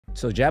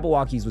So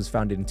Jabbawockeez was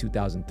founded in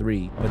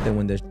 2003, but then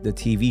when the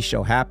TV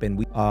show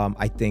happened,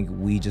 I think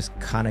we just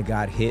kind of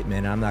got hit,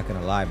 man. I'm not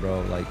gonna lie,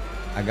 bro. Like,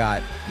 I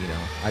got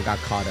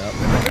caught up.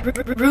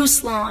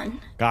 Ruslan.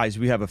 Guys,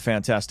 we have a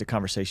fantastic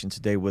conversation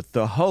today with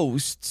the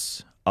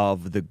hosts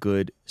of the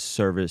Good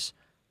Service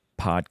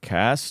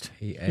podcast.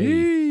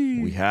 Hey.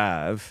 We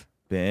have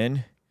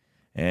Ben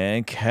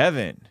and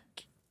Kevin.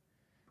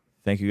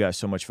 Thank you guys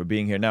so much for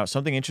being here. Now,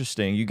 something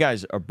interesting, you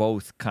guys are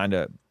both kind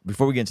of,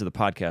 before we get into the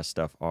podcast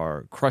stuff,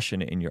 are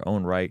crushing it in your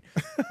own right.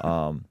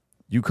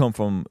 You come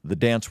from the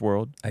dance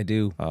world. I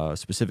do.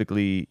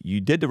 Specifically,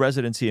 you did the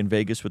residency in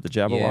Vegas with the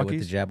Jabbawockeez. Yeah,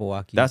 with the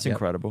Jabbawockeez. That's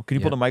incredible. Can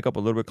you pull the mic up a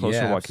little bit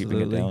closer while keeping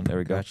it down? There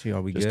we go. Got you.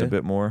 Are we Just good? a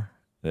bit more.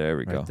 There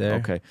we go. There.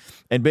 Okay.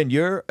 And Ben,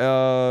 you're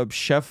a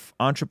chef,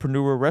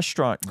 entrepreneur,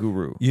 restaurant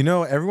guru. You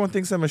know, everyone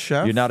thinks I'm a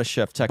chef. You're not a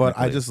chef, technically. But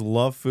I just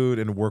love food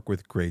and work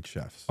with great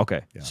chefs.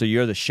 Okay. Yeah. So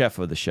you're the chef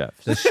of the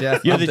chefs. The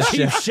chef. You're the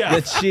chief chef.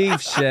 The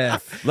chief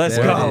chef. Let's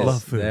There go. it is. I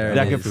love food. There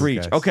That it can is.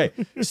 preach. guys. Okay.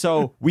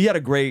 So we had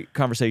a great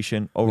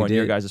conversation over We on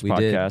your did. guys' We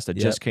did. podcast that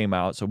just came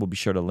out. So we'll be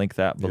sure to link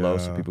that below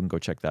so Yeah. people can go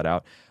check that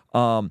out.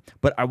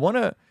 But I want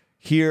to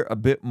hear a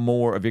bit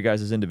more of your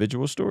guys'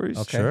 individual stories.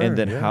 Okay. Sure, and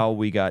then yeah. how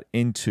we got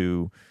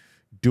into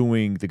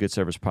doing the Good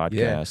Service podcast.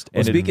 Yeah. Well,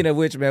 And speaking of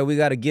which, man, we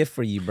got a gift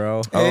for you,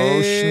 bro.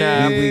 Oh,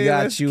 snap. We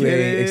got let's you get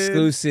a it.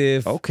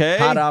 exclusive, Okay.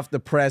 hot off the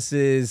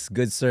presses,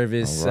 Good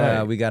Service. All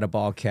right. We got a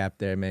ball cap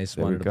there, man. Just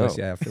There wanted we to bless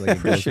go. you. I feel like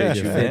it goes Appreciate with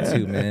you, your fit man.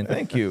 too, man.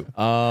 Thank you.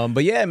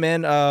 But yeah,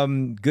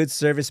 man, Good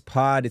Service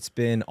Pod, it's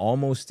been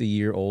almost a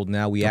year old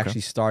now. We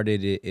actually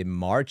started it in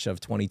March of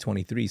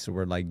 2023, so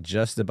we're like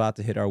just about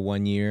to hit our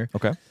 1 year.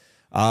 Okay.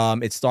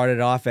 It started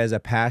off as a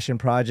passion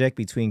project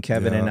between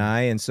Kevin and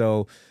I. And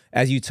so,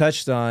 as you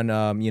touched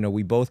on, you know,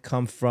 we both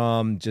come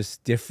from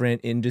just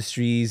different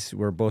industries.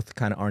 We're both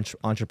kind of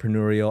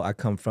entrepreneurial. I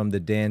come from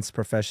the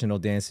professional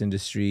dance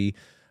industry.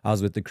 I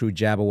was with the crew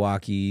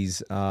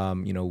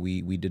Jabbawockeez. You know,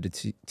 we did a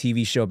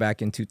TV show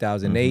back in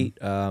 2008,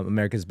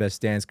 America's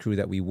Best Dance Crew,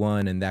 that we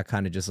won. And that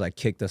kind of just like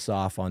kicked us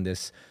off on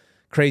this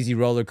crazy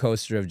roller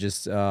coaster of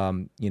just,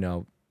 you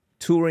know,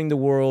 touring the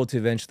world to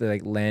eventually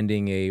like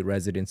landing a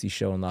residency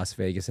show in Las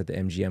Vegas at the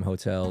MGM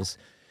hotels.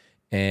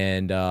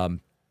 And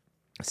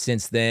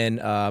since then,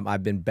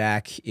 I've been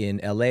back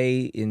in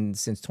LA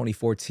since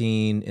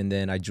 2014, and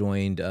then I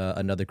joined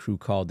another crew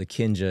called the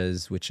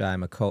Kinjas, which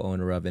I'm a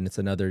co-owner of, and it's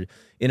another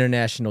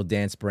international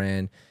dance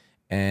brand.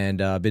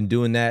 And I've been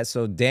doing that.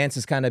 So dance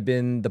has kind of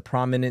been the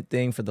prominent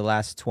thing for the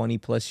last 20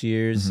 plus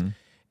years.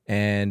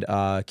 And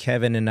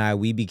Kevin and I,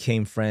 we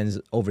became friends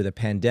over the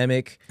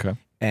pandemic. Okay.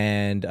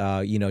 And,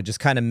 you know, just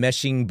kind of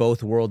meshing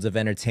both worlds of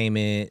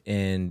entertainment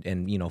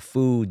and, you know,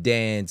 food,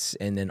 dance,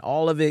 and then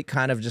all of it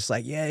kind of just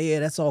like, yeah,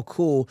 that's all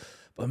cool.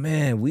 But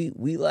man, we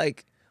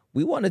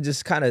want to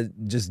just kind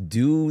of just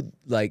do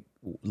like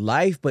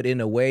life, but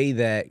in a way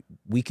that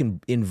we can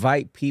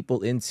invite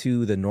people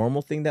into the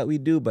normal thing that we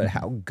do, but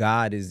how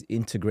God is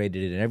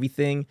integrated in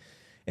everything.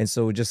 And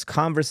so just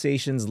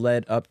conversations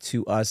led up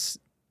to us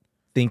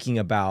thinking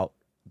about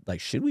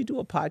like, should we do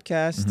a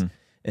podcast?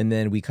 And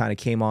then we kind of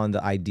came on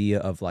the idea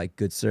of like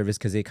Good Service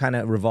because it kind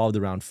of revolved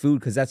around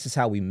food, because that's just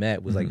how we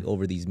met, was like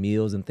over these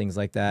meals and things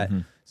like that.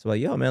 So like,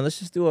 yo, man, let's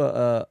just do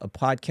a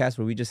podcast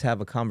where we just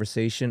have a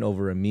conversation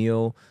over a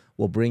meal.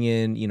 We'll bring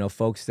in, you know,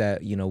 folks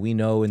that, you know, we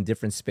know in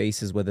different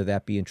spaces, whether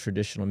that be in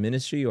traditional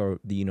ministry or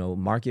the, you know,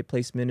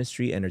 marketplace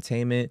ministry,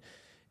 entertainment.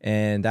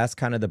 And that's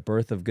kind of the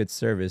birth of Good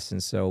Service.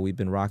 And so we've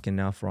been rocking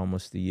now for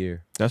almost a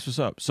year. That's what's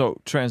up.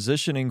 So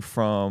transitioning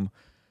from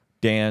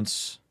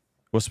dance,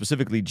 well,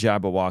 specifically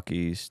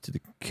Jabbawockeez, to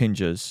the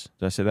Kinjas.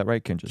 Did I say that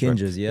right? Kinjas.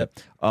 Kinjas, yep.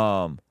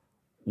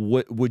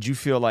 Would you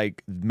feel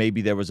like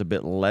maybe there was a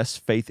bit less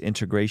faith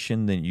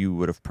integration than you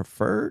would have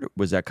preferred?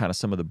 Was that kind of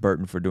some of the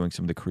burden for doing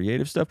some of the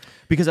creative stuff?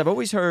 Because I've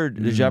always heard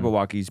the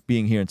Jabbawockeez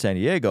being here in San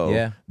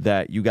Diego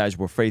that you guys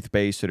were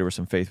faith-based, so there was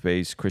some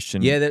faith-based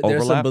Christian there's some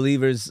overlap.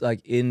 believers like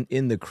in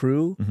the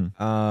crew.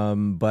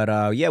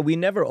 But yeah, we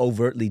never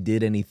overtly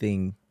did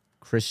anything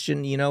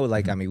Christian, you know,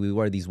 like, I mean, we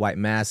wear these white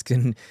masks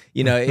and,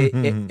 you know,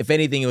 if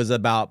anything, it was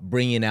about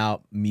bringing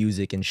out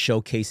music and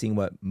showcasing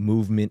what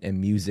movement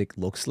and music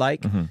looks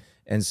like.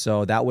 And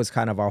so that was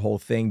kind of our whole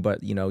thing.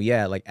 But, you know,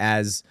 yeah, like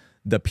as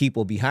the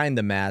people behind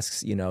the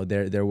masks, you know,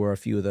 there were a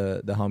few of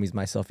the homies,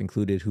 myself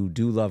included, who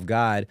do love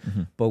God,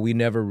 but we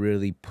never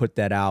really put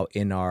that out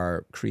in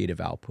our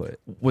creative output.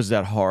 Was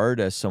that hard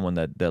as someone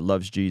that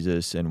loves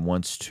Jesus and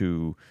wants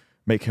to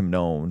make him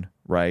known,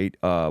 right?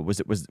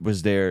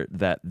 Was there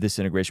that this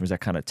integration, was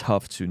that kind of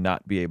tough to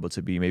not be able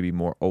to be maybe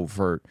more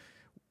overt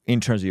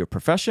in terms of your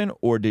profession,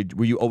 or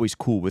were you always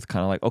cool with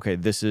kind of like, okay,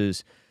 this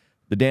is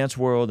the dance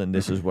world and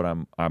this is what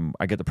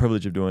I get the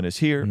privilege of doing this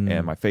here,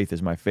 and my faith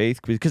is my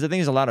faith? Because I think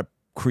there's a lot of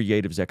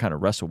creatives that kind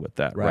of wrestle with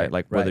that, right? Right,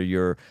 Like whether right.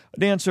 you're a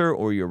dancer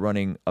or you're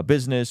running a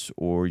business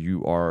or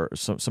you are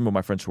some of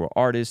my friends who are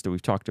artists that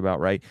we've talked about,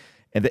 right?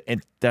 And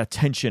that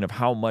tension of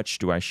how much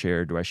do I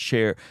share? Do I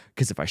share?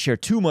 Because if I share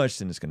too much,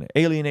 then it's going to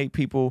alienate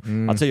people.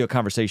 I'll tell you a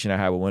conversation I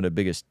had with one of the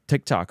biggest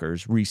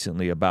TikTokers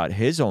recently about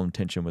his own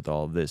tension with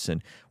all of this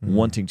and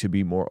wanting to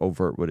be more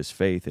overt with his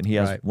faith. And he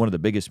has Right. one of the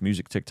biggest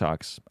music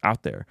TikToks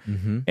out there.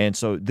 And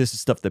so this is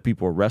stuff that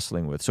people are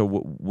wrestling with. So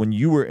when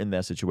you were in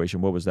that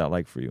situation, what was that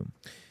like for you?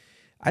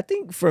 I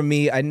think for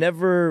me, I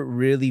never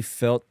really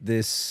felt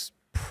this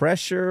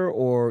pressure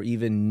or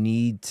even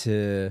need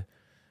to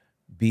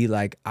be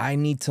like, I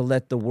need to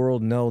let the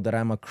world know that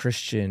I'm a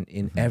Christian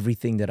in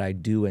everything that I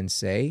do and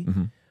say.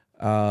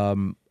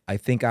 I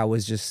think I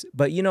was just,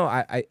 but you know,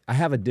 I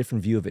have a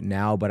different view of it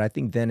now, but I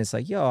think then it's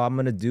like, yo, I'm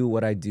going to do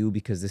what I do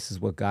because this is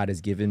what God has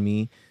given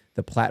me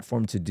the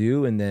platform to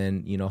do. And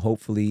then, you know,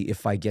 hopefully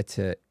if I get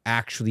to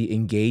actually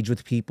engage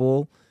with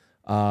people,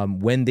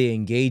 when they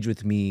engage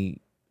with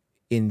me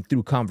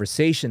through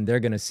conversation, they're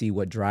going to see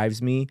what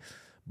drives me.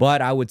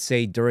 But I would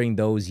say during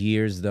those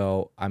years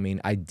though, I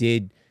mean,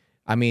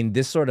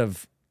 this sort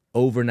of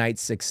overnight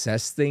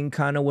success thing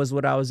kind of was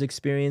what I was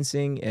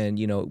experiencing. And,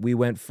 you know, we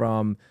went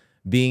from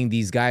being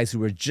these guys who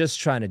were just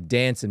trying to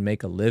dance and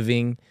make a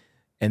living.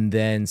 And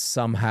then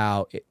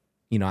somehow,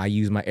 you know, I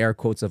use my air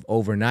quotes of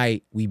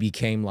overnight, we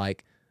became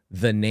like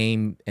the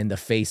name and the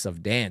face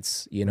of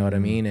dance. You know what I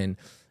mean? And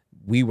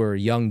we were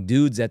young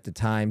dudes at the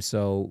time,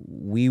 so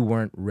we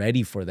weren't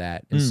ready for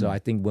that. And so I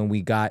think when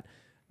we got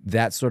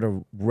that sort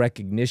of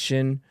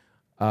recognition,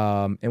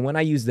 and when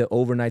I use the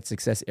overnight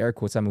success air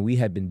quotes, I mean, we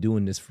had been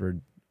doing this for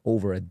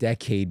over a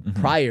decade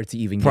prior to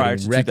even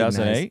getting recognized.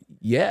 2008?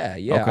 Yeah.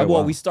 Okay,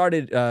 Well, wow. we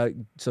started,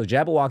 so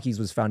Jabbawockeez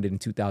was founded in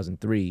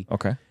 2003.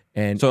 Okay.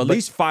 And So at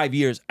least 5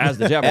 years as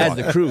the Jabbawockeez. as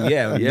the crew,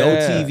 yeah. No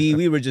Yeah. TV.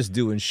 We were just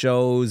doing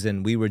shows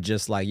and we were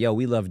just like, yo,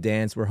 we love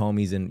dance. We're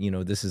homies. And, you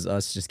know, this is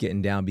us just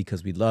getting down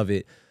because we love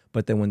it.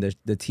 But then when the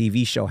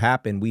TV show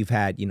happened, we've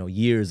had, you know,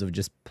 years of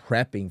just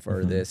prepping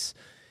for this.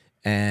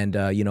 And,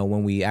 you know,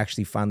 when we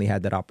actually finally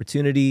had that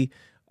opportunity,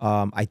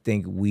 I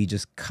think we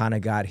just kind of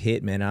got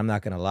hit, man. I'm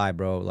not going to lie,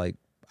 bro. Like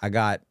I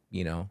got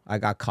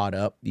caught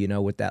up, you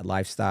know, with that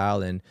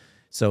lifestyle. And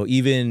so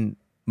even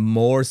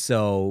more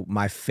so,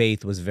 my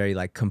faith was very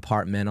like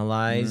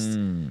compartmentalized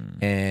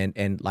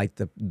and like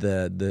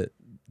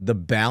the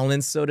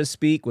balance, so to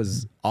speak,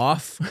 was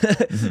off,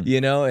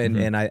 you know,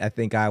 and I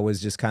think I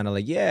was just kind of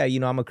like, yeah, you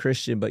know, I'm a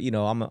Christian, but, you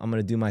know, I'm going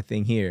to do my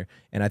thing here.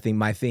 And I think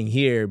my thing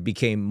here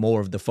became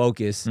more of the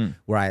focus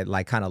where I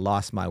like kind of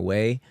lost my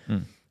way.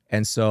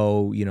 And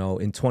so, you know,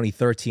 in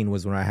 2013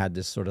 was when I had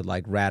this sort of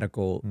like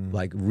radical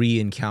like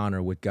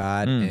re-encounter with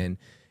God and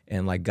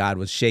like God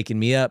was shaking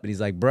me up and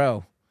he's like,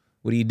 bro,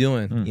 what are you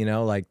doing? You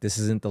know, like this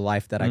isn't the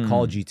life that I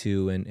called you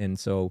to. And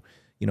so,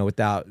 you know,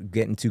 without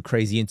getting too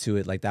crazy into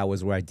it, like that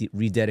was where I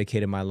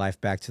rededicated my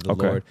life back to the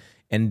Lord.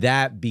 And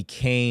that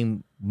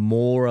became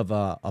more of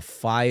a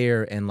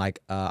fire. And like,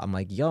 I'm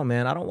like, yo,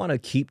 man, I don't want to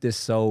keep this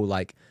so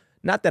like,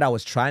 not that I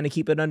was trying to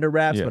keep it under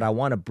wraps, but I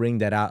want to bring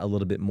that out a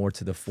little bit more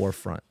to the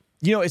forefront.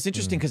 You know, it's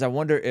interesting because I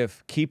wonder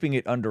if keeping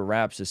it under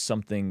wraps is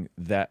something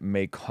that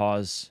may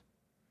cause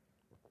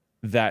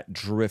that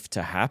drift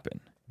to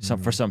happen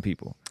for some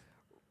people.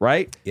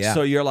 Right? Yeah.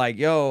 So you're like,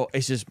 yo,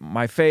 it's just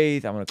my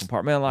faith. I'm going to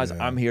compartmentalize.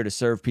 I'm here to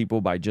serve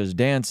people by just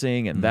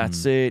dancing and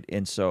that's it.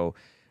 And so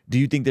do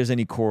you think there's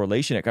any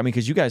correlation? I mean,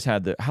 because you guys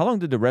had how long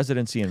did the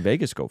residency in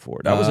Vegas go for?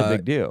 That was a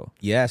big deal.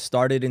 Yeah,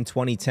 started in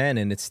 2010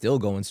 and it's still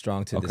going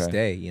strong to this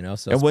day, you know?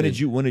 So and when did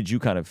you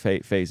kind of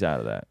phase out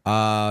of that?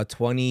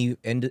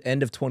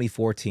 End of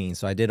 2014.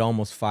 So I did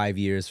almost 5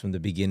 years from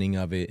the beginning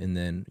of it. And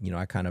then, you know,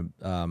 I kind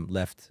of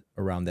left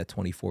around that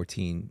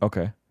 2014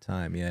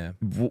 time. Yeah.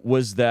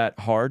 Was that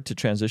hard to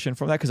transition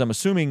from that? Because I'm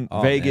assuming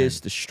Vegas,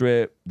 the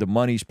Strip, the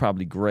money's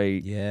probably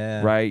great.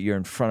 Yeah. Right? You're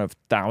in front of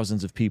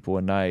thousands of people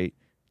a night.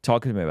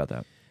 Talk to me about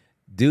that.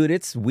 Dude,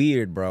 it's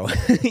weird, bro.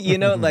 You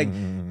know, like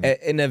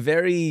in a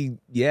very,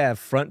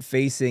 front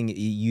facing,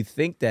 you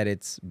think that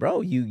it's,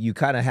 bro, you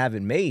kind of have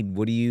it made.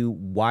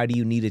 Why do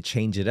you need to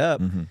change it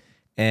up?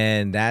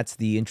 And that's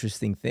the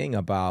interesting thing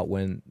about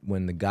when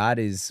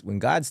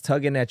God's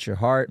tugging at your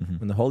heart,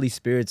 when the Holy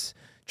Spirit's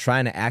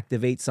trying to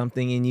activate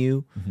something in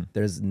you,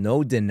 there's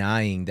no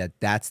denying that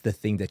that's the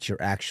thing that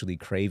you're actually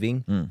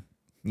craving.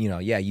 You know,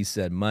 you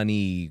said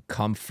money,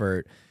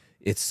 comfort.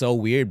 It's so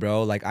weird,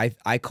 bro. Like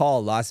I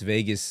call Las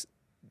Vegas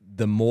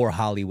the more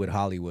Hollywood.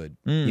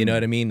 You know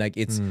what I mean? Like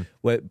it's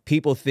what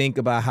people think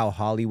about how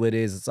Hollywood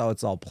is.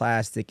 It's all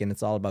plastic and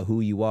it's all about who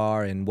you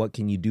are and what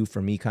can you do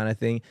for me kind of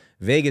thing.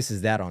 Vegas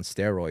is that on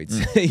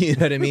steroids. You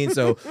know what I mean?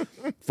 So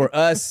for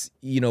us,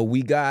 you know,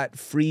 we got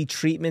free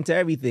treatment to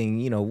everything.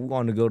 You know, we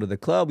want to go to the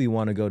club, we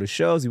want to go to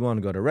shows, we want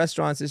to go to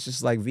restaurants. It's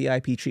just like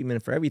VIP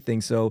treatment for everything.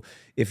 So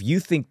if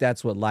you think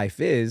that's what life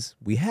is,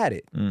 we had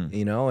it,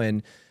 you know,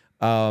 and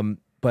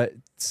but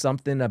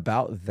something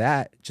about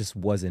that just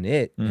wasn't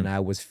it. And I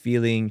was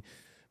feeling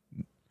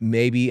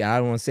maybe, I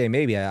don't want to say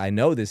maybe, I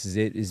know this is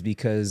it, is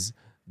because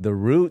the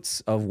roots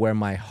of where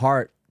my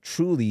heart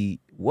truly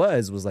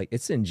was like,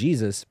 it's in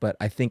Jesus, but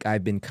I think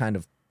I've been kind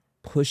of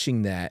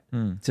pushing that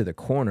to the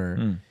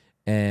corner.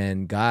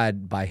 And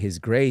God, by his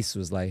grace,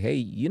 was like, hey,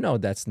 you know,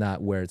 that's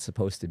not where it's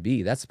supposed to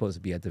be. That's supposed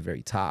to be at the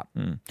very top.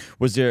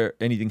 Was there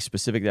anything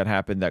specific that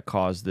happened that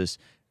caused this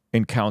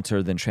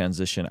encounter, then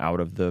transition out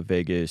of the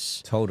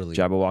Vegas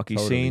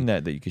Jabbawockeez scene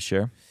that you could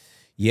share?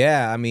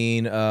 Yeah, I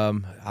mean,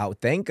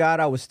 thank God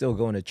I was still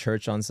going to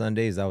church on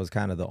Sundays. That was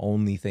kind of the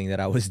only thing that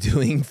I was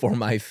doing for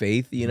my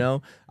faith, you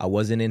know. I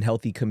wasn't in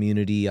healthy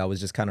community. I was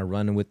just kind of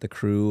running with the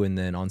crew. And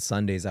then on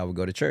Sundays, I would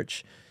go to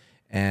church.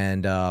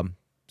 And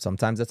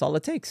sometimes that's all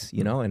it takes,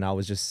 you know. And I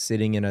was just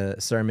sitting in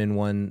a sermon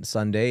one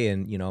Sunday,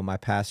 and, you know, my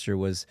pastor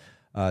was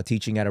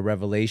teaching at a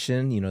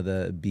revelation, you know,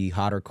 the be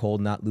hot or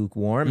cold, not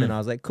lukewarm. And I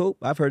was like, cool,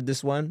 I've heard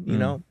this one, you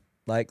know,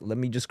 like, let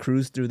me just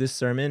cruise through this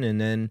sermon. And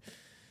then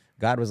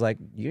God was like,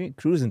 you ain't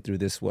cruising through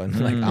this one.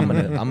 Like,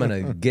 I'm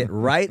gonna get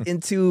right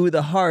into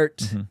the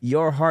heart,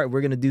 your heart.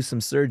 We're gonna do some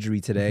surgery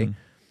today.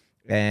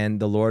 And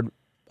the Lord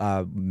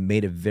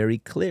made it very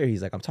clear.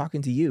 He's like, I'm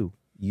talking to you.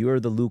 You're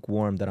the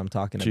lukewarm that I'm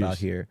talking about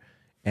here.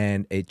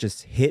 And it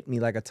just hit me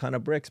like a ton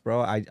of bricks,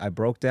 bro. I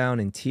broke down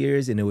in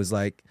tears, and it was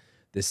like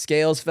the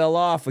scales fell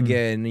off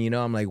again. You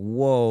know, I'm like,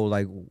 whoa,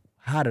 like,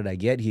 how did I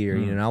get here?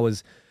 You know, I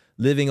was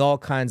living all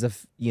kinds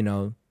of, you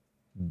know,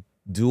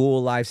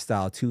 dual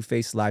lifestyle,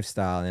 two-faced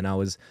lifestyle, and I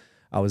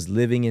was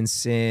living in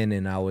sin,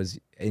 and I was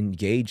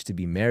engaged to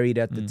be married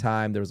at the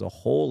time. There was a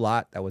whole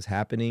lot that was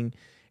happening,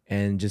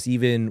 and just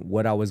even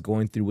what I was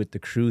going through with the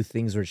crew,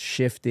 things were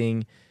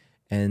shifting.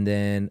 And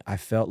then I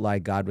felt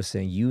like God was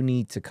saying, you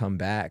need to come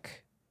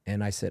back.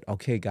 And I said,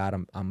 okay,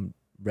 God, I'm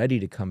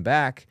ready to come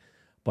back.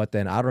 But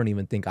then I don't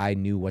even think I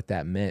knew what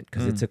that meant,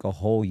 because it took a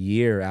whole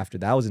year after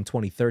that. Was in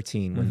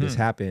 2013 when this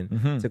happened.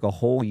 It took a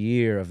whole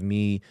year of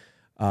me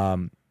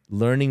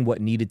learning what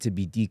needed to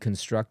be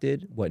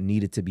deconstructed, what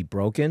needed to be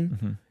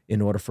broken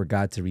in order for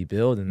God to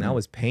rebuild. And that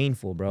was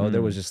painful, bro.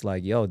 There was just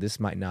like, yo, this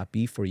might not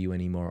be for you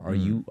anymore. Are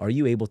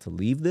you able to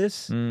leave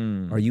this?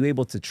 Are you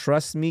able to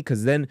trust me?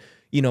 Because then,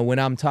 you know, when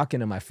I'm talking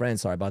to my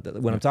friends, sorry about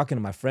that. When I'm talking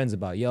to my friends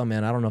about, yo,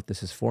 man, I don't know if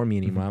this is for me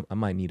anymore. I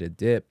might need a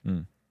dip.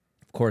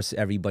 Of course,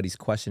 everybody's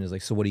question is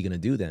like, so what are you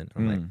going to do then?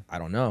 I'm like, I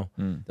don't know.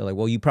 They're like,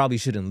 well, you probably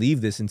shouldn't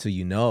leave this until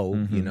you know,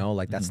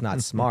 like, that's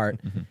not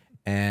smart.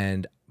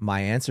 And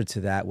my answer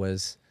to that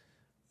was,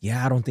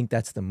 yeah, I don't think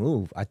that's the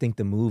move. I think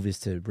the move is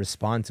to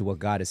respond to what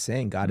God is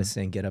saying. God is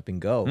saying, get up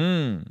and go,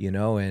 you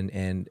know,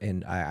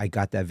 and I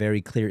got that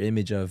very clear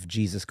image of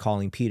Jesus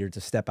calling Peter to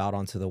step out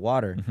onto the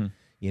water.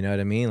 You know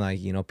what I mean? Like,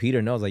 you know,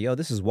 Peter knows, like, yo,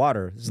 this is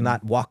water. This is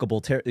not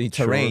walkable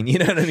terrain. You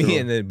know what I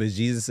mean? And but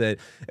Jesus said,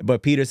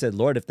 but Peter said,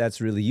 Lord, if that's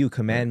really you,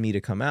 command me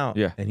to come out.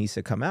 And he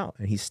said, come out.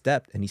 And he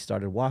stepped and he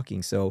started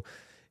walking. So,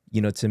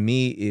 you know, to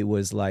me, it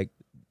was like,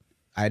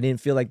 I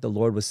didn't feel like the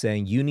Lord was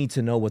saying, you need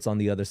to know what's on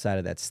the other side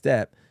of that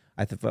step.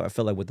 I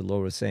felt like what the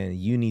Lord was saying,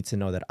 you need to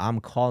know that I'm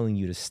calling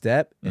you to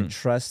step and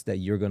trust that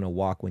you're going to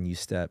walk when you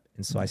step.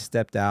 And so I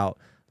stepped out,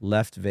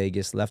 left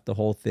Vegas, left the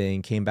whole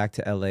thing, came back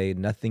to LA,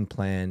 nothing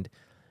planned.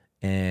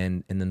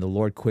 And then the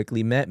Lord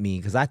quickly met me,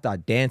 because I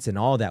thought dance and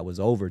all that was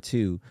over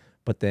too.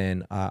 But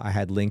then I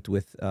had linked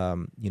with,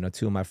 you know,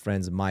 two of my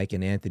friends, Mike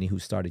and Anthony, who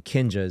started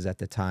Kinjas at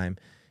the time.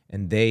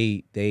 And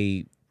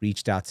they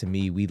reached out to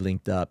me. We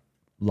linked up.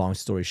 Long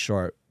story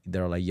short, they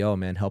were like, yo,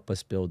 man, help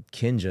us build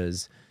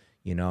Kinjas.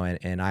 You know,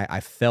 and I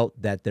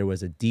felt that there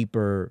was a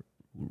deeper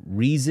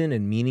reason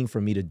and meaning for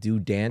me to do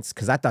dance,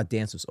 because I thought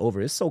dance was over.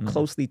 It's so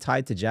closely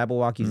tied to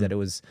Jabbawockeez that it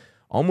was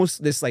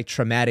almost this like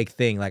traumatic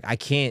thing. Like, I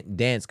can't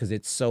dance because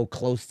it's so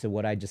close to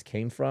what I just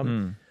came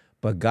from.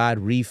 But God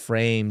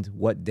reframed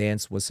what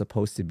dance was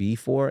supposed to be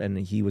for. And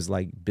he was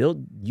like,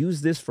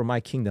 use this for my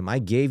kingdom. I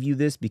gave you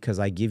this because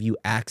I give you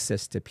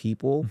access to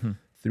people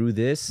through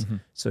this.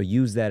 So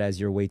use that as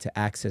your way to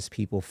access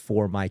people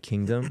for my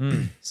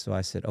kingdom. So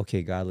I said,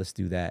 okay, God, let's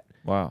do that.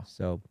 Wow.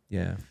 So,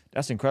 yeah.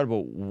 That's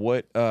incredible.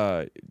 What,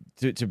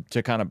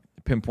 to kind of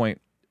pinpoint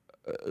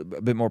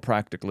a bit more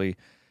practically,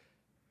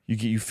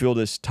 you feel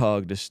this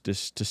tug to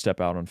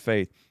step out on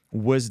faith.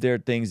 Was there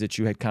things that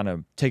you had kind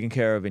of taken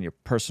care of in your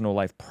personal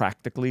life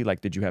practically? Like,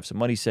 did you have some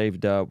money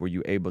saved up? Were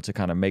you able to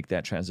kind of make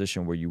that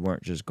transition where you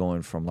weren't just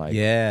going from like,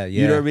 you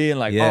know what I mean?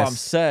 Like, oh, I'm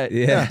set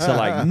to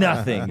like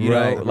nothing, you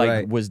know?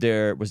 Like, was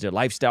there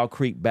lifestyle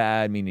creep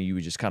bad, meaning you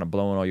were just kind of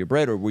blowing all your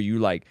bread, or were you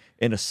like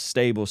in a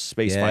stable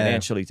space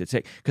financially to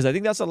take? Because I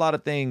think that's a lot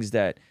of things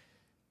that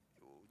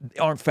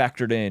aren't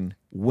factored in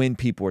when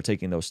people are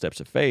taking those steps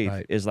of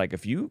faith. Is like,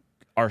 if you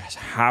are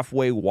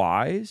halfway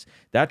wise,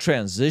 that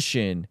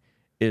transition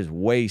is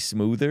way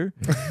smoother.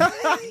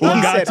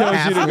 When God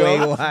tells you to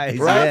go,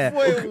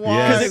 Halfway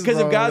wise, because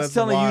if God's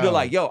telling you to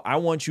like, yo, I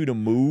want you to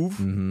move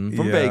from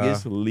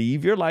Vegas,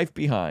 leave your life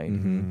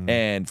behind,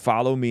 and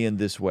follow me in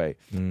this way,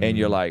 and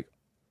you're like,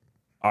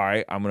 all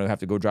right, I'm gonna have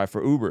to go drive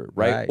for Uber,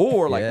 right?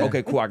 Or like,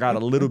 okay, cool, I got a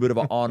little bit of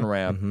an on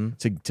ramp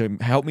to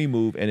help me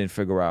move, and then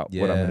figure out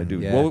what I'm gonna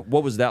do.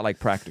 What was that like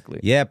practically?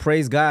 Yeah,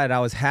 praise God,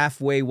 I was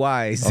halfway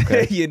wise.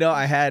 Okay. You know,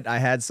 I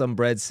had some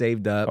bread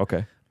saved up.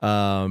 Okay.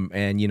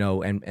 And you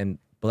know, and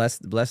bless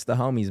the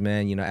homies,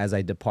 man. You know, as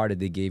I departed,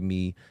 they gave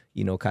me,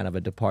 you know, kind of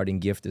a departing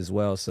gift as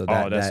well. So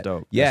that's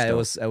dope. Yeah,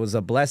 That's dope. it was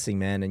a blessing,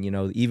 man. And you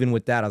know, even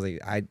with that, I was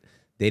like,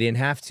 they didn't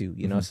have to,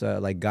 you know. So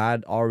like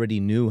God already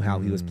knew how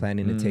He was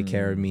planning to take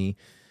care of me.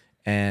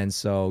 And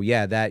so,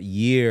 yeah, that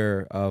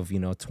year of, you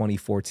know,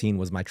 2014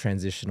 was my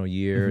transitional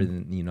year.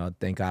 And, you know,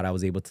 thank God I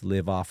was able to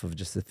live off of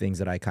just the things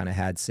that I kind of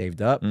had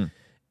saved up.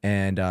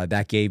 And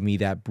that gave me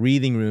that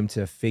breathing room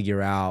to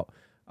figure out,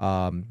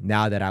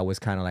 now that I was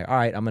kind of like, all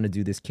right, I'm going to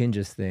do this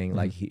Kinjaz thing.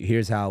 Like,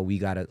 here's how we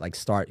got to like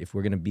start. If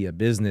we're going to be a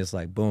business,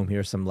 like, boom,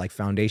 here's some like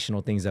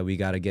foundational things that we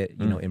got to get,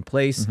 you know, in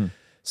place.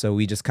 So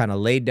we just kind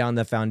of laid down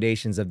the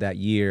foundations of that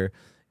year.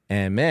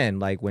 And man,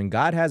 like when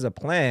God has a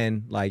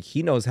plan, like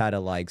He knows how to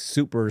like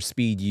super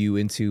speed you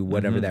into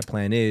whatever that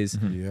plan is.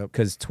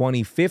 Because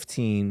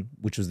 2015,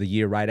 which was the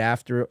year right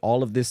after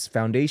all of this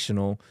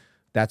foundational,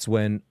 that's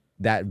when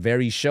that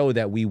very show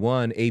that we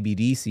won,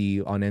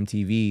 ABDC on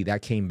MTV,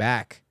 that came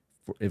back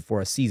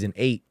for a season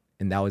 8,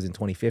 and that was in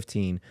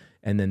 2015.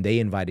 And then they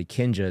invited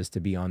Kinjaz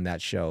to be on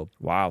that show.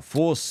 Wow,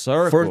 full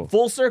circle.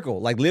 Full circle,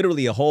 like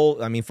literally a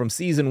whole, I mean, from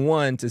season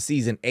 1 to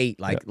season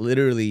 8, like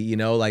literally, you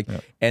know, like,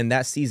 and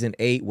that season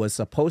 8 was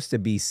supposed to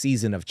be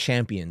season of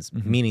champions,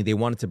 meaning they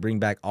wanted to bring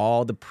back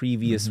all the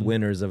previous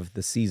winners of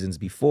the seasons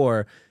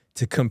before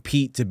to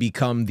compete to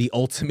become the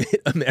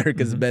ultimate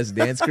America's Best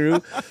Dance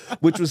Crew,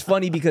 which was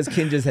funny because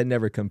Kinjaz had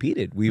never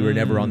competed. We were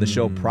never on the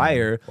show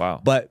prior,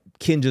 but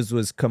Kinjaz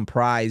was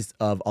comprised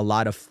of a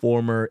lot of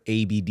former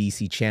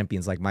ABDC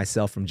champions like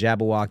myself from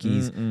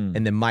Jabbawockeez,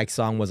 and then Mike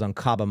Song was on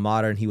Kaba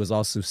Modern. He was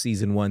also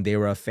season 1. They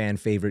were a fan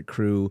favorite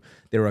crew.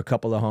 There were a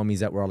couple of homies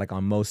that were like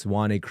on Most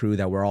Wanted crew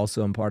that were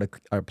also part of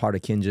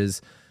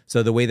Kinjaz.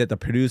 So the way that the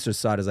producers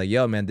saw it is like,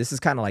 yo, man, this is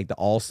kind of like the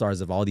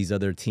all-stars of all these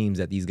other teams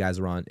that these guys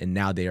were on, and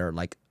now they are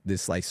like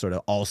this like sort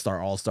of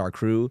all-star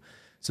crew.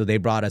 So they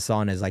brought us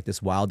on as like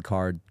this wild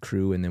card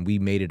crew, and then we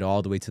made it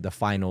all the way to the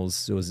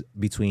finals. It was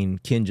between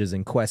Kinjaz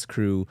and Quest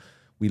crew.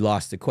 We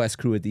lost to Quest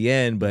crew at the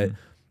end, but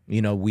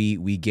you know, we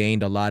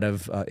gained a lot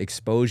of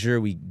exposure.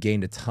 We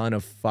gained a ton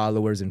of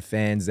followers and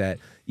fans that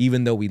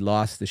even though we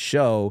lost the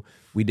show,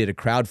 we did a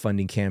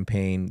crowdfunding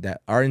campaign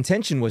that our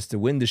intention was to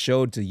win the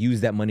show, to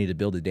use that money to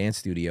build a dance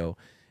studio.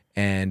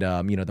 And,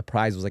 you know, the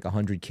prize was like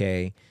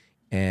 $100K.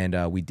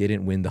 And we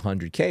didn't win the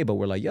 $100K, but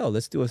we're like, yo,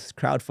 let's do a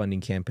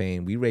crowdfunding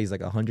campaign. We raised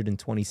like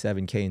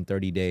 $127K in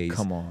 30 days.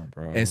 Come on,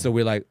 bro. And so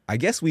we're like, I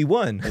guess we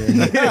won. You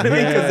know what I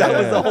mean? Because that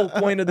was the whole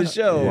point of the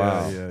show.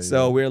 Wow.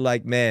 So we're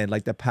like, man,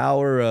 like the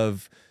power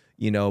of,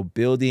 you know,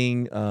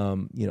 building,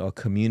 you know, a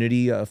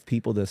community of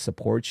people to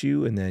support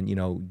you, and then, you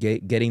know,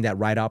 getting that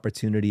right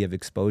opportunity of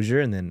exposure,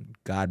 and then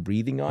God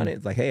breathing on it.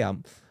 It's like, hey,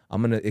 I'm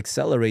going to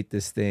accelerate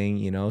this thing,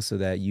 you know, so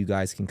that you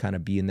guys can kind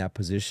of be in that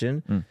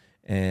position.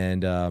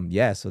 And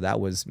yeah, so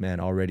that was, man,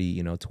 already,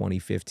 you know,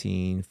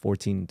 2015,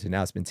 14 to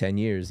now it's been 10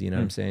 years, you know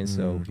what I'm saying?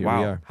 So here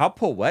we are. How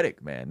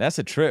poetic, man. That's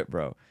a trip,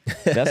 bro.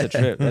 That's a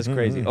trip. That's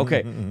crazy.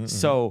 Okay,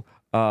 so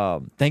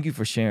thank you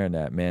for sharing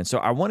that, man. So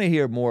I want to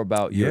hear more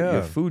about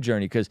your food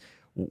journey, because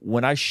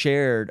when I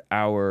shared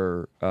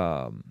our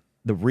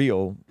the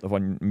reel of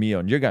me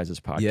on your guys'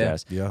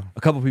 podcast,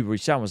 a couple people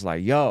reached out and was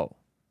like, yo,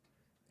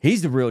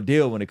 he's the real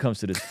deal when it comes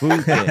to this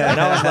food thing. And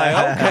I was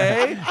like,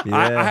 okay.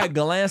 I had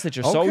glanced at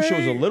your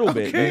socials a little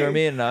bit, you know what I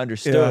mean? And I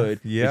understood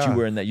that you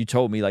were in that. You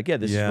told me like, yeah,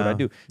 this is what I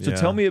do. So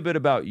tell me a bit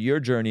about your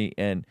journey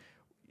and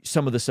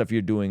some of the stuff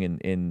you're doing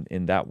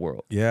in that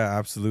world. Yeah,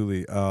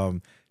 absolutely.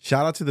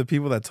 Shout out to the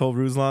people that told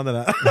Ruslan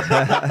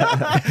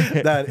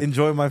that that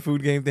enjoy my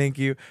food game. Thank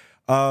you.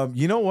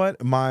 You know what?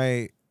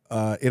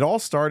 It all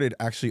started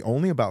actually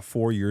only about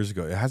 4 years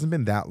ago. It hasn't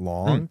been that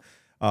long.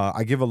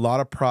 I give a lot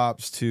of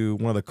props to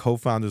one of the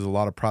co-founders of a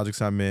lot of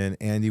projects I'm in,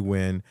 Andy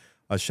Wynn.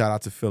 Shout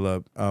out to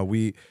Philip.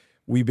 We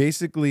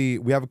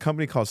have a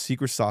company called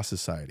Secret Sauce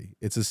Society.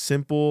 It's a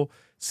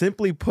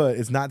simply put,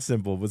 it's not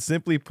simple, but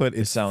simply put,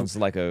 it sounds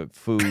like a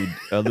food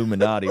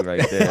Illuminati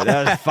right there.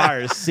 That's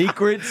fire.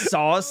 Secret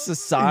Sauce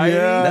Society.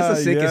 Yeah, that's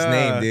the sickest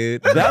name,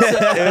 dude. That's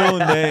an ill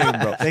name,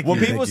 bro. When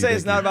people say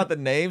it's not about the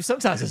name,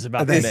 sometimes it's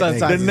about the name.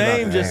 The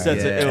name just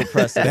sets an ill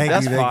precedent.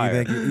 That's fire.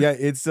 Thank you. Yeah,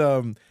 it's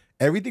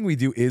everything we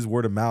do is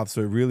word of mouth,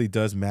 so it really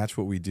does match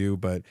what we do,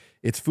 but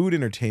it's food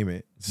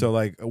entertainment. So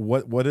like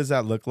what does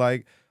that look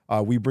like?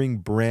 We bring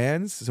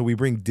brands, so we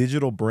bring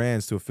digital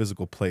brands to a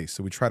physical place.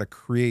 So we try to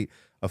create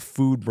a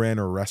food brand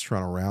or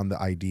restaurant around the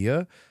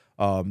idea.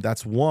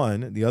 That's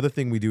one. The other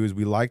thing we do is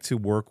we like to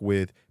work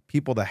with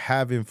people that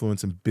have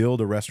influence and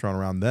build a restaurant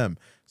around them.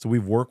 So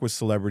we've worked with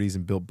celebrities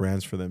and built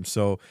brands for them.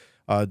 So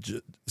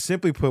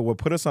simply put, what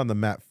put us on the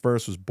map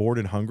first was Bored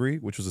and Hungry,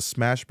 which was a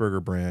smash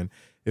burger brand.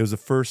 It was the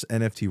first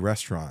NFT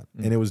restaurant,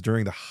 and it was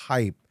during the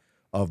hype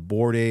of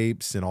Bored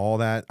Apes and all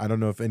that. I don't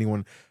know if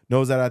anyone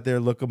knows that out there.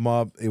 Look them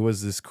up. It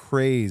was this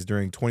craze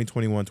during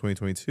 2021,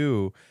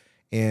 2022,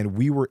 and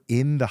we were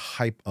in the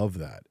hype of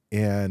that.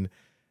 And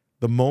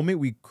the moment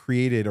we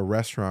created a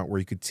restaurant where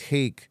you could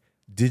take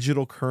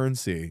digital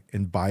currency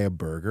and buy a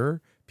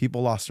burger,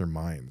 people lost their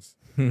minds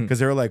because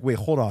they were like, wait,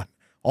 hold on.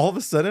 all of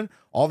a sudden,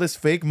 all this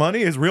fake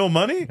money is real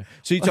money.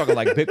 So you're talking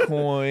like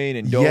Bitcoin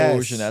and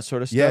Doge and that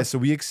sort of stuff? Yeah, so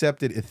we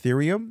accepted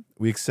Ethereum,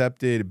 we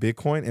accepted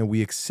Bitcoin, and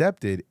we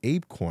accepted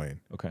ApeCoin.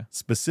 Okay.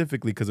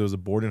 Specifically because it was a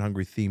Bored and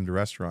Hungry themed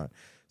restaurant.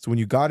 So when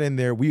you got in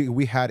there,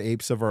 we had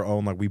apes of our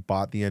own. Like we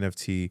bought the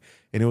NFT,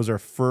 and it was our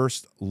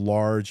first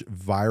large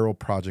viral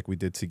project we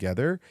did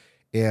together.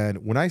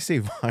 And when I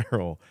say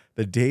viral,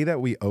 the day that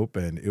we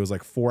opened, it was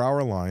like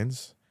 4-hour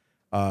lines.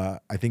 I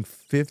think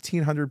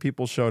 1,500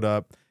 people showed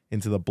up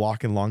into the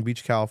block in Long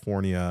Beach,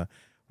 California.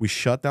 We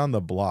shut down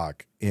the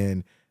block,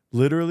 and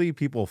literally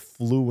people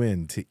flew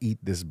in to eat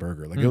this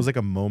burger. Like it was like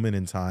a moment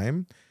in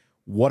time.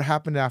 What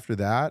happened after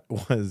that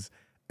was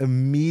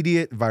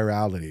immediate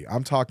virality.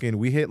 I'm talking,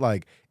 we hit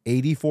like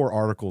 84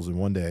 articles in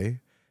one day,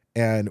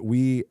 and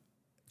we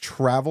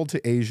traveled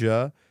to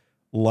Asia,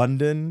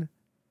 London,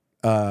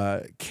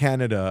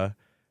 Canada,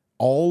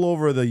 all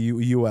over the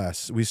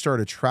US. We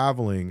started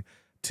traveling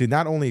to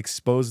not only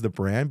expose the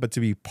brand, but to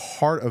be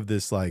part of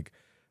this like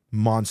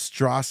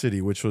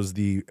monstrosity, which was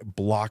the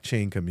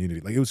blockchain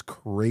community. Like it was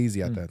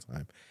crazy at that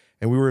time.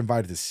 And we were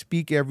invited to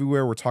speak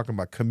everywhere. We're talking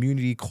about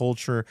community,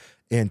 culture,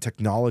 and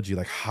technology.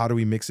 Like, how do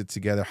we mix it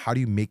together? How do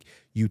you make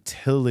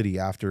utility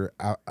after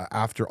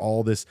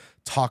all this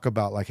talk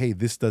about like, hey,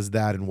 this does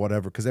that and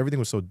whatever? Because everything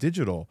was so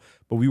digital,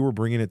 but we were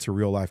bringing it to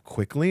real life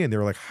quickly. And they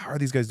were like, how are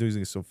these guys doing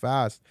it so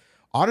fast?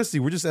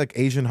 Honestly, we're just like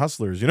Asian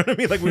hustlers. You know what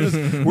I mean? Like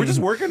we're just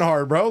working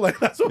hard, bro. Like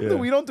that's what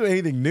we don't do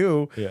anything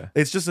new. Yeah.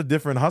 It's just a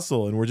different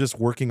hustle, and we're just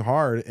working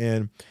hard.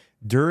 And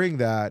during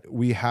that,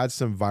 we had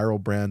some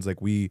viral brands. Like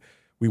we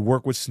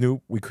work with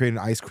Snoop. We created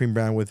an ice cream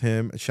brand with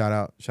him. Shout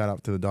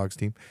out to the Dogs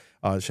team.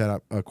 Shout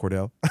out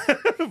Cordell.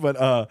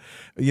 But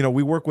you know,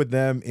 we work with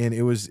them, and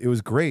it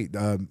was great.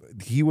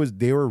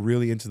 They were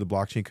really into the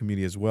blockchain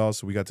community as well,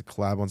 so we got to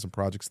collab on some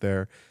projects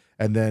there.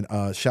 And then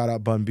shout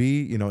out Bun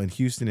B, you know, in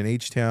Houston and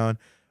H-Town.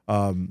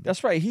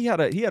 That's right. He had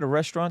a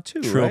restaurant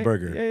too, Trill right?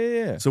 Burger.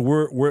 Yeah. So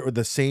we're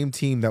the same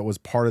team that was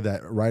part of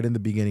that right in the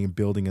beginning and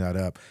building that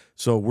up.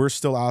 So we're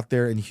still out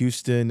there in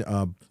Houston.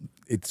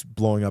 It's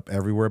blowing up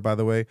everywhere, by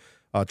the way.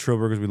 Trill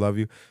Burgers, we love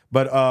you.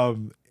 But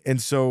and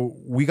so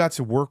we got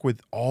to work with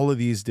all of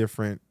these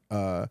different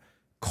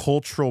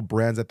cultural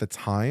brands at the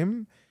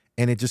time,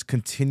 and it just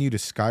continued to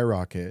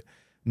skyrocket.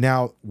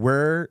 Now,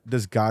 where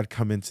does God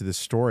come into this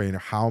story, and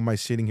how am I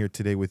sitting here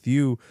today with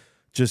you?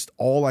 Just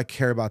all I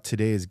care about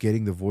today is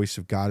getting the voice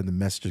of God and the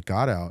message of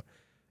God out.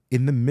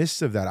 In the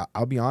midst of that,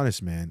 I'll be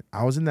honest, man,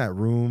 I was in that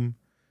room,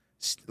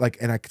 like,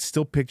 and I could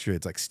still picture it.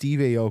 It's like Steve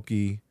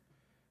Aoki,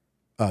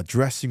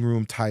 dressing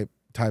room type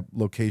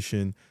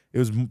location. It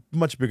was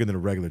much bigger than a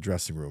regular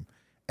dressing room.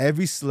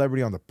 Every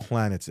celebrity on the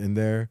planet's in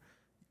there.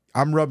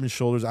 I'm rubbing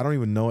shoulders. I don't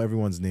even know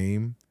everyone's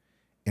name,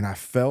 and I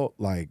felt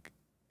like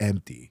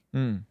empty.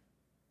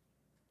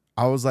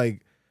 I was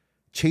like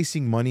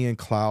chasing money and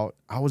clout.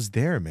 I was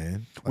there,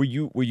 man. Were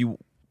you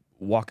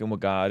walking with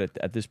God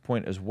at this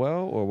point as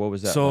well, or what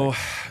was that? So,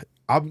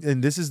 like?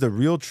 And this is the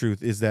real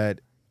truth, is that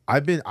I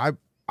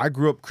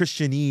grew up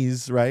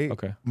Christianese, right?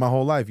 Okay. My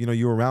whole life. You know,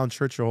 you're around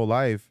church your whole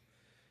life,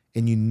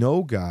 and you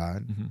know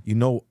God, you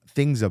know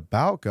things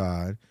about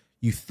God.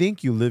 You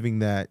think you're living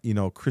that, you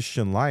know,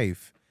 Christian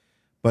life,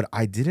 but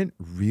I didn't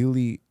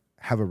really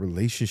have a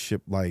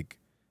relationship like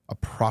a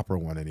proper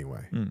one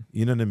anyway.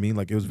 You know what I mean?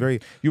 Like it was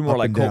very You were more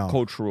like down.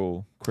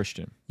 cultural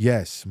Christian.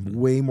 Yes,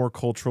 way more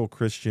cultural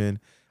Christian.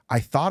 I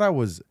thought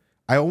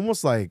I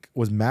almost like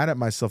was mad at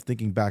myself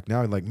thinking back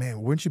now, like,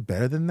 man, weren't you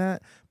better than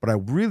that? But I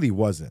really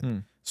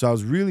wasn't. So I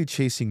was really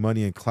chasing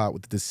money and clout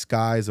with the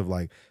disguise of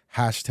like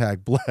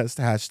hashtag blessed,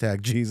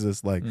 hashtag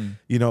Jesus, like,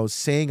 you know,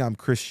 saying I'm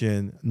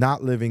Christian,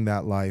 not living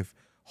that life,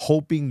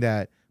 hoping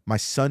that my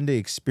Sunday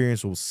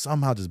experience will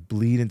somehow just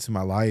bleed into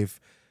my life.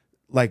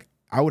 Like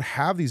I would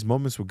have these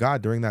moments with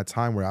God during that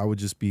time where I would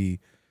just be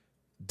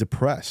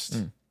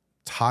depressed,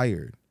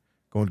 tired,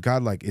 going,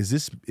 God, like, is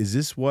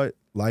this what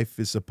life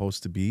is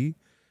supposed to be?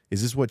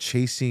 Is this what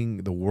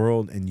chasing the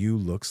world and you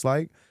looks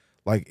like?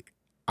 Like,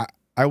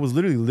 I was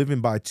literally living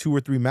by 2 or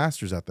 3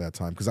 masters at that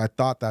time because I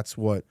thought that's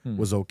what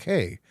was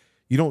okay.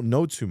 You don't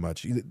know too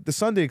much. The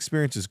Sunday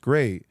experience is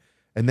great,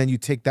 and then you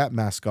take that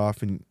mask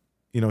off and,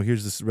 you know,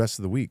 here's this rest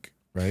of the week,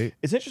 right?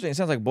 It's interesting. It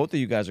sounds like both of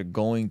you guys are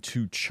going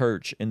to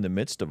church in the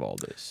midst of all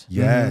this.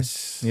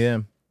 Yes. Yeah.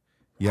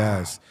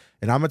 Yes.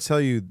 And I'm going to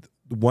tell you,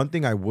 one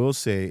thing I will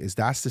say is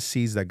that's the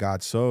seeds that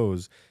God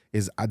sows.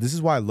 This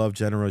is why I love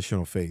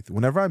generational faith.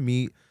 Whenever I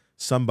meet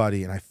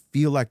somebody and I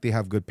feel like they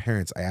have good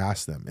parents, I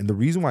ask them. And the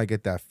reason why I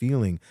get that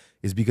feeling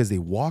is because they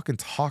walk and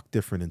talk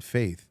different in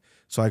faith.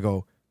 So I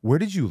go, where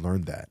did you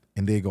learn that?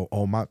 And they go,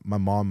 oh, my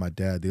mom, my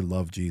dad, they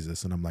love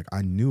Jesus. And I'm like,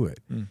 I knew it.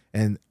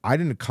 And I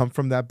didn't come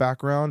from that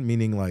background,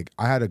 meaning like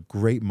I had a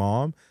great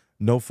mom,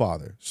 no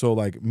father. So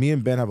like me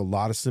and Ben have a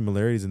lot of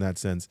similarities in that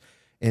sense.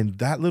 And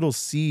that little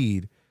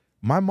seed,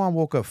 my mom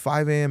woke up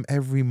 5 a.m.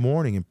 every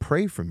morning and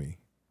prayed for me.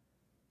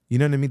 You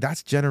know what I mean?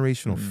 That's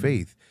generational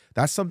faith.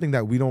 That's something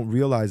that we don't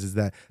realize, is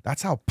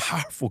that's how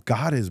powerful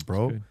God is,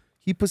 bro.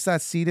 He puts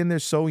that seed in there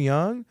so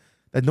young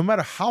that no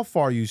matter how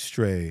far you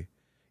stray,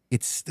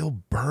 it still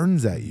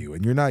burns at you.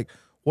 And you're like,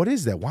 what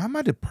is that? Why am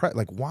I depressed?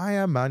 Like, why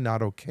am I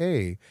not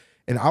okay?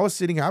 And I was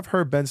sitting, I've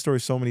heard Ben's story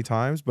so many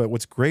times, but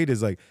what's great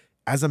is like,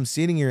 as I'm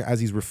sitting here, as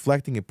he's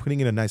reflecting and putting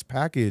in a nice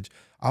package,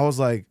 I was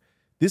like,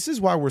 this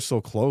is why we're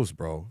so close,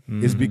 bro.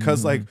 Is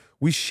because like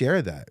we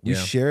share that. We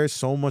share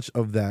so much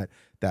of that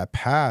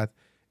path,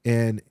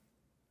 and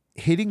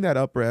hitting that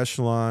upper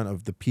echelon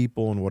of the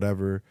people and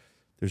whatever,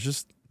 there's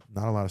just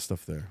not a lot of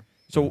stuff there.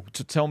 So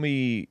to tell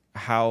me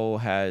how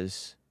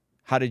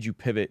did you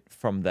pivot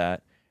from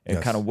that, and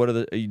kind of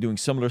are you doing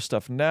similar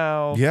stuff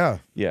now? Yeah.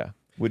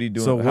 What are you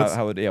doing? So what's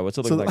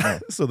it look like now?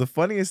 So the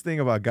funniest thing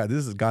about God,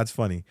 this is God's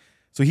funny.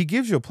 So he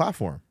gives you a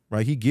platform,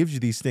 right? He gives you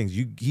these things.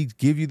 He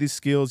gives you these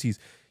skills.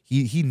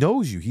 He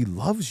knows you. He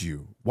loves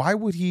you. Why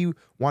would he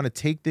want to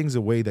take things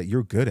away that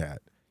you're good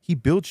at? He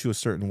built you a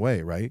certain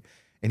way, right?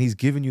 And he's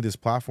given you this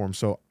platform.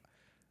 So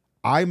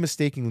I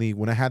mistakenly,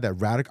 when I had a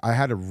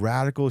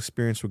radical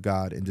experience with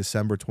God in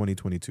December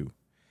 2022.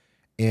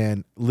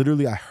 And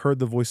literally I heard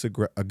the voice of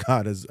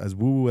God, as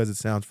woo-woo as it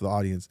sounds for the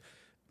audience.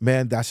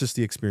 Man, that's just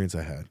the experience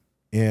I had.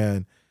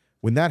 And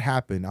when that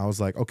happened, I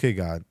was like, okay,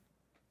 God,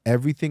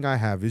 everything I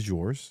have is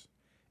yours.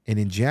 And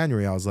in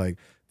January, I was like,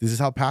 this is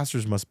how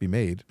pastors must be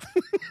made.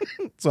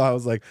 So I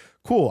was like,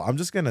 cool, I'm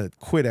just going to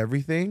quit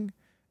everything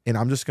and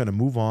I'm just going to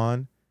move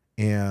on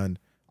and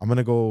I'm going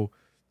to go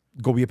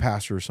be a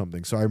pastor or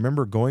something. So I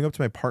remember going up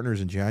to my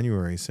partners in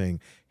January saying,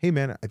 hey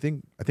man, I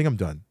think I'm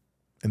done.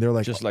 And they're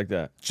like, just like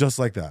that. Just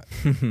like that.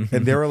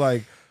 And they were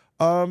like,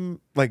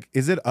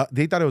 is it,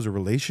 they thought it was a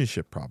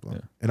relationship problem.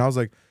 Yeah. And I was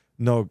like,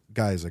 no,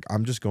 guys, like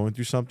I'm just going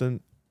through something.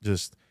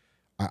 Just,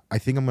 I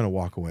think I'm going to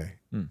walk away.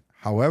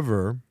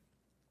 However,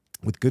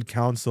 with good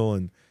counsel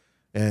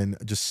and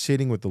just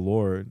sitting with the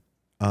Lord,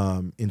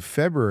 in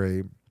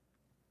February,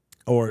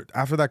 or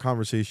after that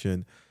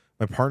conversation,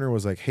 my partner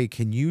was like, hey,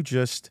 can you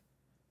just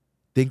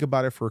think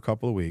about it for a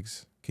couple of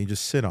weeks? Can you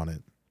just sit on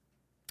it?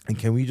 And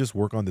can we just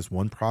work on this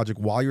one project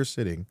while you're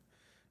sitting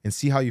and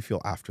see how you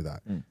feel after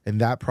that?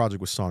 And that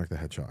project was Sonic the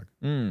Hedgehog.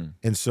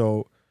 And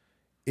so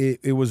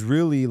it was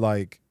really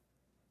like,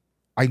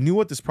 I knew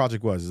what this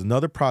project was. It's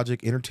another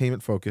project,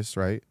 entertainment focused,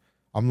 right?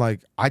 I'm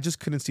like, I just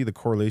couldn't see the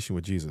correlation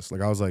with Jesus.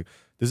 Like I was like,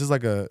 this is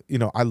like a,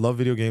 I love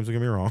video games, don't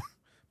get me wrong,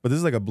 but this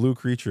is like a blue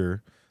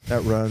creature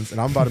that runs and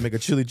I'm about to make a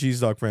chili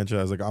cheese dog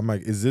franchise. Like, I'm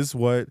like, is this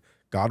what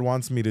God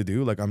wants me to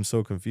do? Like, I'm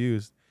so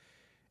confused.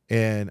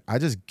 And I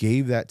just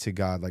gave that to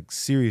God, like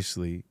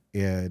seriously.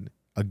 And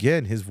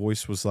again, his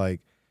voice was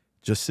like,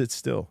 just sit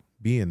still,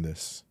 be in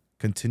this,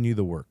 continue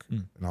the work.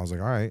 And I was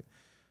like, all right.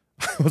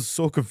 I was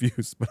so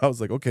confused, but I was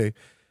like, okay.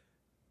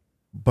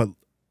 But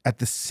at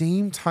the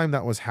same time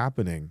that was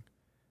happening,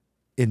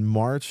 in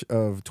March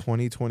of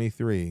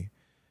 2023,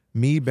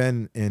 me,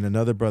 Ben, and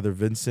another brother,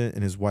 Vincent,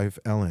 and his wife,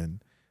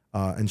 Ellen,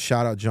 and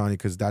shout out Johnny,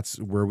 because that's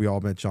where we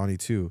all met Johnny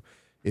too,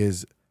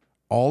 is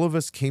all of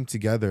us came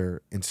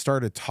together and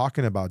started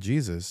talking about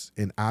Jesus.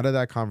 And out of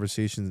that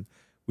conversation,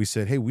 we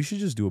said, hey, we should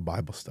just do a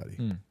Bible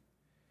study.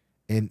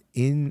 And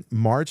in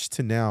March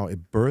to now,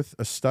 it birthed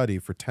a study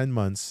for 10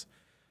 months.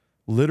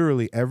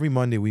 Literally every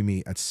Monday we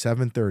meet at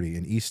 7:30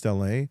 in East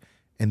LA.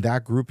 And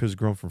that group has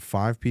grown from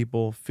 5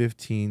 people,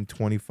 15,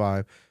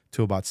 25,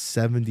 to about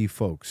 70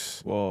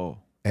 folks. Whoa.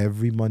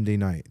 Every Monday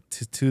night.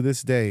 To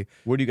this day.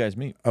 Where do you guys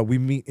meet? We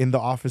meet in the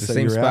office the that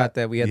same you're spot at.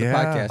 that we had the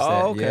podcast at.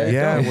 Oh, okay.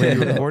 Yeah, where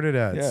you recorded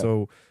at.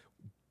 Yeah.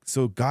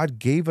 So God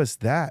gave us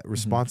that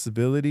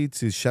responsibility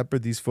to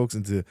shepherd these folks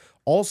and to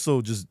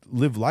also just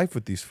live life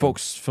with these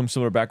folks. Folks from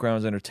similar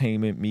backgrounds,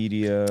 entertainment,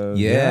 media, A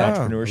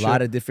entrepreneurship.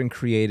 lot of different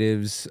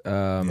creatives.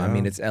 I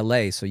mean, it's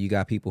LA, so you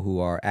got people who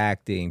are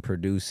acting,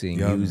 producing,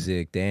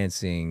 music,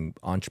 dancing,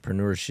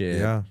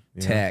 entrepreneurship,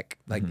 tech,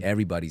 like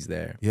everybody's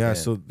there. Yeah,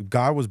 so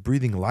God was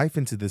breathing life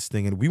into this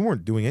thing and we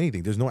weren't doing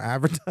anything. There's no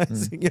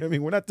advertising. You know what I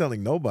mean? We're not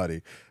telling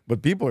nobody,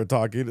 but people are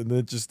talking and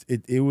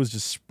it was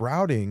just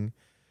sprouting.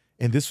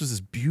 And this was this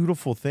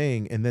beautiful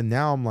thing. And then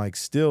now I'm like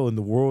still in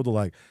the world of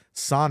like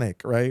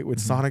Sonic, right? With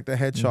Sonic the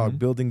Hedgehog,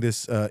 building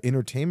this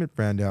entertainment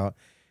brand out.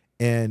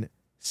 And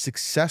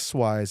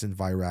success-wise and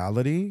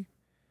virality,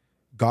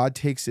 God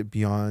takes it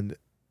beyond.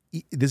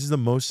 This is the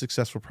most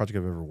successful project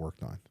I've ever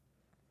worked on.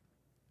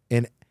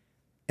 And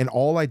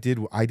all I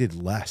did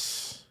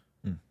less,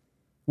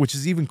 which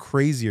is even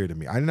crazier to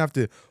me. I didn't have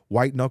to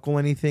white knuckle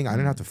anything. I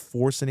didn't have to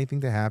force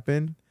anything to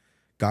happen.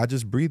 God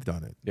just breathed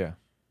on it. Yeah.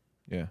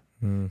 Yeah.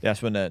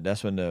 That's when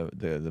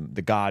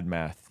the God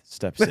math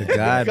steps in.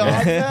 God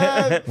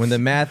math. When the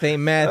math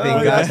ain't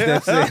mathing, God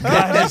steps in.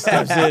 God just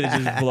steps in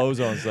and just blows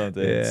on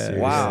something. Yeah.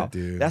 Wow,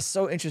 dude. That's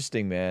so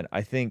interesting, man.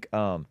 I think,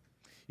 I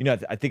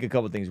think a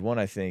couple of things. One,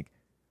 I think,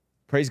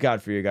 praise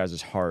God for your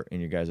guys' heart and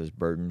your guys'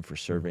 burden for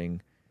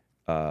serving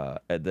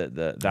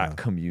that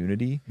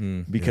community,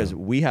 because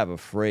we have a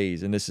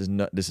phrase, and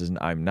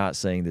I'm not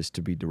saying this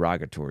to be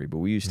derogatory, but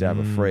we used to have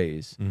a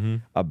phrase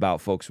about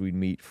folks we'd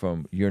meet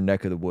from your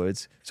neck of the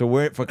woods.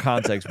 So for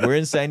context, we're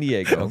in San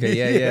Diego.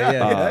 Okay,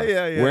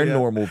 yeah. We're in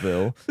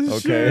Normalville.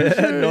 Okay,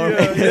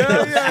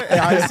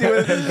 Yeah. I see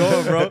where this is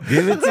going, bro.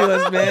 Give it to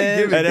us,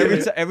 man.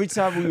 And every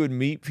time we would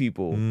meet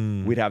people,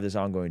 we'd have this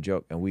ongoing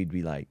joke, and we'd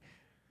be like,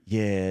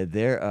 Yeah,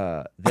 they're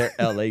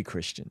LA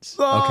Christians.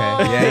 Okay.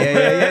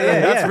 Yeah.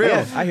 That's real.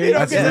 Yeah, I hear you.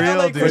 That's get real,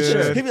 LA dude.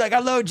 Christians. He'd be like, I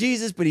love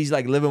Jesus, but he's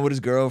like living with his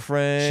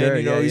girlfriend. Sure,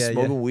 you know, yeah, he's yeah,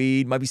 smoking yeah.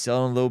 weed, might be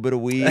selling a little bit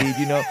of weed,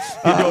 you know.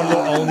 He's doing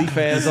little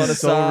OnlyFans on the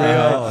so side.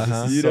 real.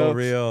 Uh-huh. This is You so know?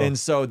 real. And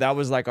so that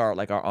was like our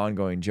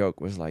ongoing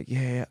joke was like,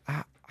 yeah,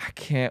 I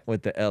can't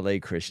with the LA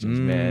Christians,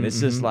 man.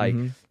 It's just like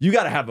you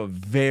got to have a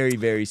very,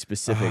 very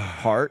specific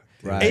heart.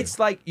 Right. It's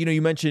like, you know,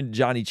 you mentioned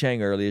Johnny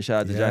Chang earlier.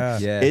 Shout out to Yeah.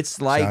 Johnny. Yeah.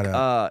 It's like Shout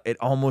out. it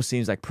almost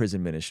seems like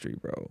prison ministry,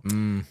 bro.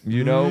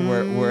 You know,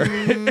 where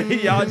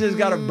y'all just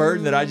got a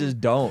burden that I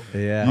just don't.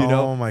 Yeah. You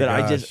know, Oh my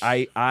that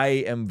gosh. I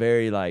am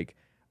very like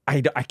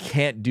I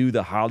can't do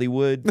the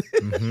Hollywood.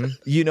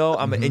 You know,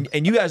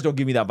 and you guys don't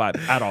give me that vibe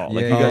at all.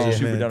 Like Yeah, you guys yeah, are yeah.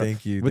 super Man, down.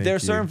 thank you, But there are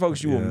thank certain you.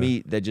 folks you will Yeah.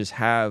 meet that just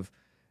have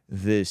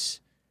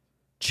this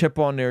chip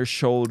on their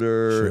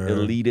shoulder, Sure.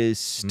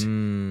 elitist.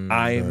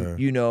 I'm,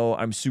 you know,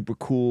 I'm super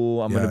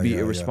cool. I'm Yeah, gonna be yeah,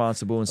 yeah.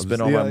 irresponsible and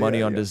spend all my Yeah, money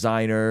yeah, on yeah.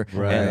 designer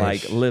Right. and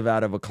like live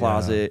out of a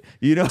closet.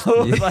 You know, like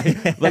Oh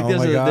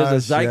there's my a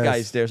gosh, zeitgeist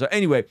yes. there. So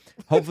anyway,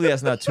 hopefully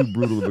that's not too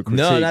brutal of a critique.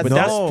 No, that's but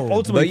that's no.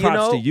 ultimately But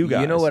props to you guys.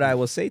 You know what I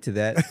will say to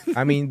that?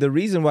 I mean, the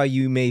reason why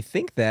you may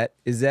think that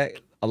is that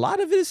a lot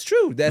of it is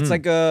true. That's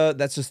like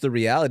that's just the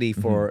reality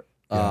for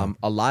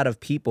a lot of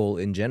people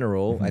in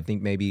general. I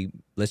think maybe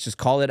let's just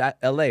call it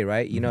LA,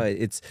 right? You know,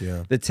 it's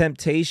Yeah. the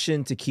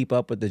temptation to keep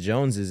up with the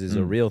Joneses is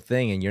a real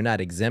thing, and you're not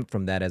exempt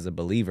from that as a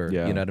believer.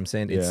 Yeah. You know what I'm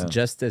saying? It's Yeah.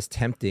 just as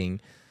tempting.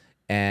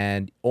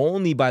 And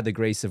only by the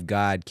grace of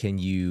God can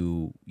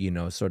you, you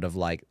know, sort of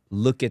like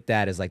look at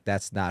that as like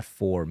that's not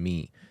for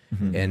me.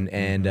 And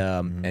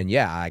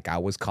yeah, like I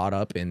was caught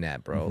up in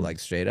that, bro, like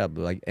straight up.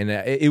 Like, and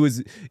it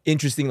was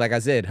interesting. Like I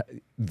said,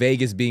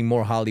 Vegas being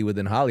more Hollywood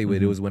than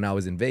Hollywood. It was when I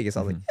was in Vegas.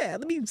 I was like, yeah,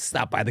 let me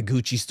stop by the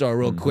Gucci store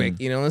real quick.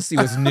 You know, let's see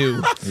what's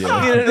new. You know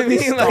what I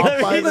mean?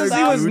 Like, by let's the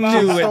see what's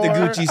Gucci new at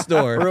the store. Gucci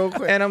store. Real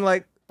quick. And I'm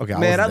like, Okay, I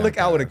man, I wasn't look,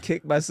 that I would have bad.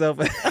 kicked myself.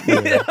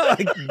 You know, like,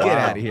 get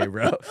out of here,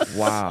 bro.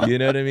 Wow. You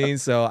know what I mean?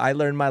 So I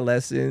learned my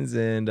lessons,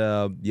 and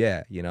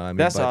yeah, you know, I mean,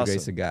 That's by awesome. the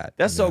grace of God.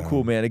 That's so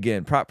cool, man.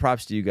 Again,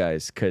 props to you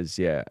guys, because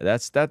yeah,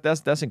 that's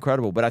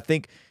incredible. But I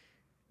think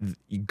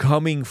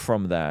coming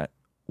from that,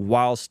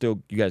 while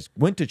still you guys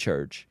went to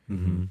church,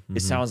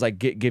 it sounds like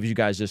gives you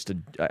guys just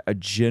a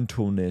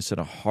gentleness and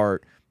a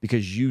heart,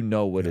 because you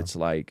know what it's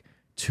like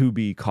to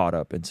be caught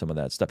up in some of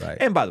that stuff. Right.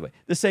 And by the way,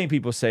 the same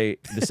people say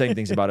the same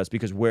things about us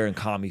because we're in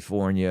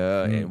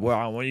California, and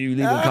well, when you leave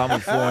in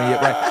California,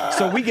 right?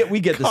 So we get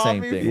the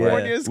same thing. California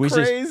Right? is We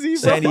crazy, bro.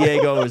 San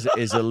Diego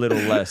is a little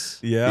less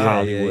Yeah.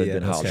 Hollywood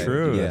than that's Hollywood.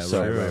 true. True. Yeah, That's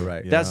so true.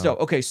 right. that's Yeah.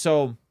 dope. Okay,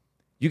 so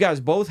you guys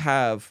both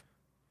have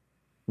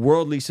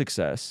worldly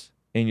success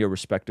in your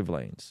respective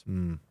lanes.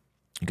 You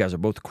guys are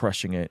both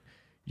crushing it.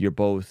 You're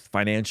both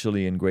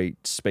financially in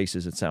great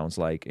spaces, it sounds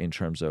like, in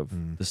terms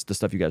of the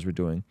stuff you guys were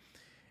doing.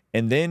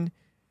 And then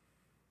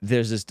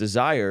there's this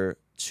desire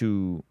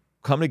to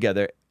come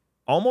together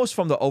almost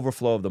from the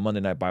overflow of the Monday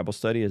Night Bible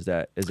Study. Is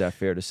that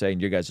fair to say, in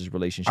your guys'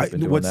 relationship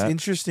in doing What's that?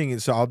 interesting,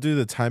 so I'll do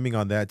the timing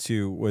on that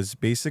too, was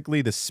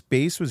basically the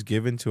space was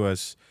given to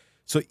us.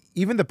 So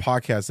even the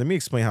podcast, let me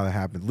explain how that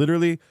happened.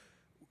 Literally,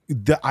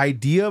 the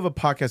idea of a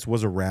podcast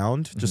was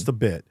around just a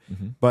bit.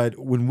 But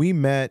when we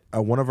met,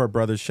 one of our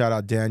brothers, shout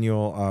out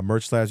Daniel,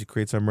 Merch Labs, he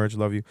creates our merch,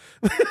 love you.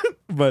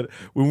 But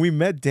when we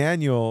met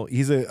Daniel,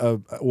 he's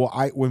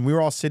when we were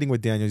all sitting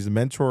with Daniel, he's a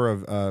mentor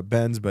of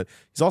Ben's, but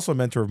he's also a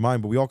mentor of mine,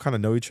 but we all kind of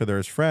know each other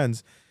as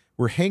friends.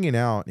 We're hanging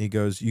out, and he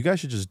goes, you guys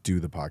should just do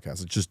the podcast.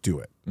 Let's just do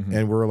it.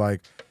 And we're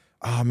like,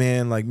 oh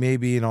man, like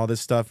maybe, and all this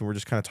stuff. And we're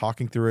just kind of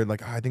talking through it.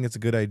 Like, I think it's a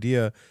good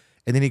idea.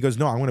 And then he goes,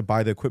 no, I'm going to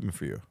buy the equipment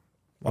for you.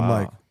 I'm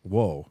like,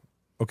 whoa,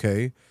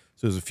 okay.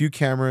 So there's a few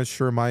cameras,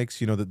 Shure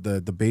mics, you know,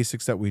 the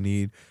basics that we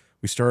need.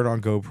 We started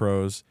on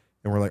GoPros,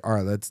 and we're like, all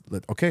right,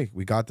 okay,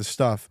 we got the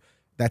stuff.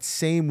 That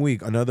same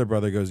week, another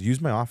brother goes, use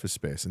my office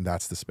space, and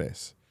that's the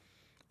space.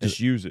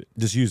 Just use it.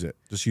 Just use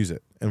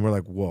it. And we're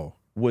like, whoa.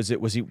 Was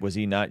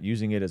he not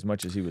using it as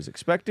much as he was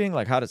expecting?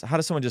 Like, how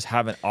does someone just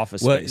have an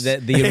office Well, space?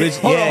 the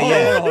original,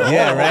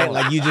 yeah, right.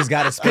 Like you just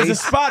got a Because the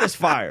space. spot is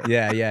fire.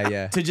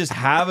 Yeah. To just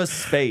have a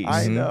space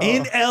I know.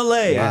 in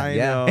LA, I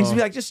know. and just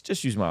be like,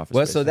 just use my office.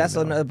 Well, space. so that's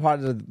another part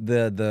of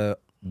the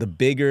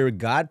bigger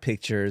God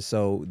picture.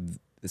 So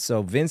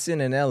Vincent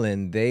and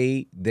Ellen,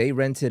 they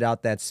rented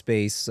out that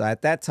space. So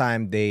at that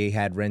time, they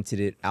had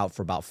rented it out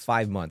for about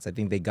 5 months. I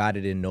think they got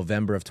it in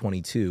November of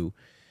 22.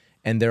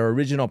 And their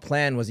original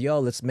plan was,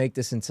 yo, let's make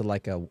this into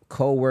like a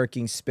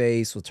co-working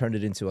space. We'll turn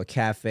it into a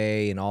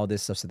cafe and all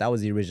this stuff. So that was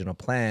the original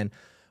plan.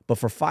 But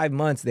for 5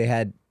 months, they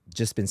had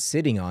just been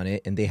sitting on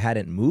it and they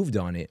hadn't moved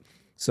on it.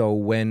 So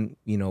when,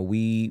 you know,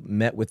 we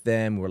met with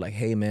them, we're like,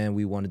 hey, man,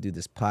 we want to do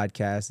this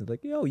podcast. And they're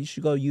like, yo, you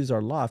should go use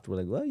our loft. We're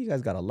like, well, you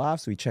guys got a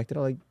loft. So we checked it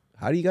out. Like,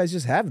 how do you guys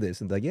just have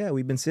this? And they're like, yeah,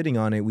 we've been sitting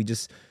on it. We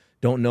just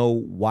don't know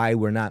why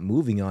we're not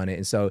moving on it.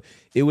 And so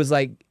it was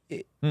like,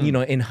 you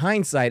know, in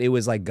hindsight, it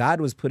was like God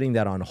was putting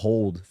that on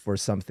hold for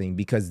something,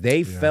 because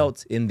they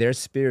felt in their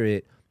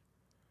spirit,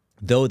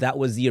 though that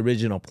was the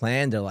original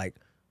plan, they're like,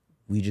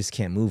 we just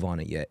can't move on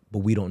it yet, but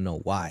we don't know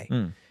why.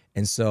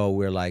 And so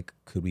we're like,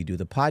 could we do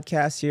the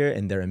podcast here?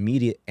 And their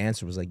immediate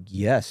answer was like,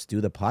 yes, do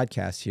the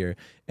podcast here.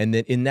 And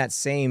then in that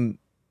same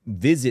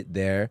visit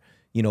there,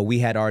 you know, we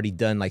had already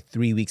done like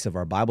 3 weeks of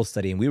our Bible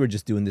study, and we were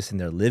just doing this in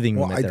their living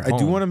room at their home. I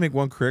do want to make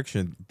one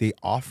correction. They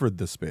offered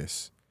the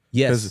space.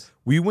 Yes. Because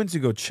we went to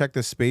go check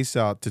the space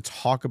out to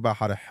talk about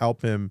how to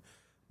help him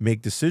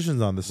make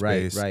decisions on the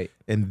space. Right.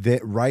 And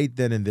right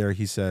then and there,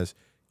 he says,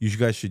 you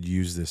guys should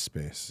use this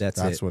space.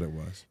 That's what it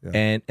was.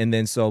 Yeah. And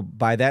then so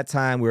by that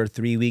time, we were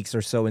 3 weeks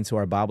or so into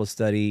our Bible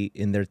study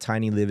in their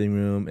tiny living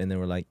room, and then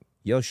we're like,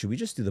 yo, should we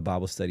just do the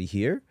Bible study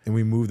here? And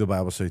we moved the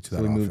Bible study to that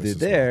office. We moved it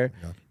there.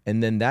 Well. Yeah.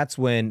 And then that's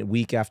when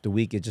week after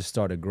week, it just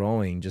started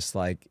growing, just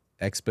like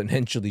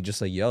exponentially, just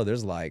like, yo,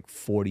 there's like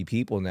 40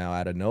 people now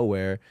out of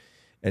nowhere.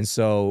 And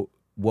so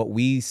what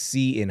we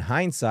see in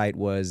hindsight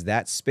was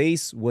that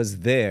space was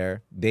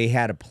there. They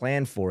had a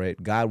plan for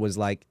it. God was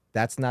like,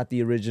 that's not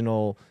the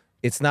original.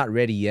 It's not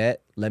ready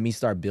yet. Let me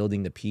start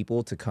building the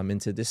people to come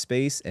into this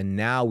space. And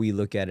now we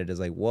look at it as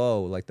like,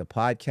 whoa, like the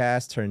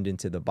podcast turned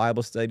into the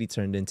Bible study,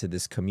 turned into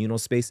this communal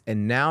space.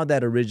 And now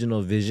that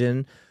original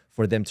vision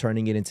for them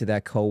turning it into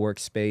that co-work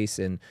space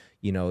and,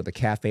 you know, the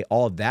cafe,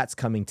 all of that's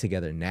coming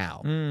together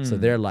now. So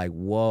they're like,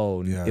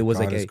 whoa, it was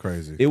like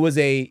crazy.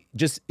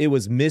 It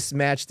was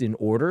mismatched in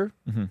order,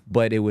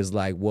 but it was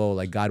like, whoa,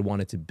 like God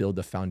wanted to build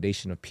the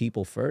foundation of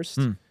people first.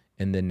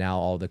 And then now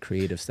all the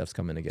creative stuff's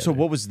coming together. So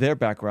what was their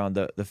background?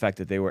 The fact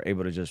that they were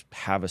able to just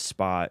have a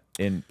spot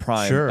in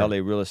prime LA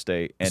real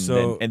estate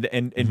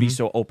and be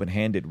so open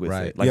handed with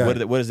it. Like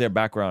what is their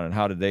background and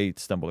how did they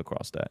stumble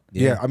across that?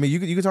 Yeah, I mean you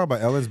can talk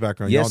about Ellen's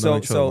background. Y'all know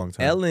each other a long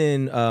time.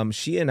 Ellen,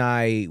 she and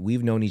I,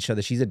 we've known each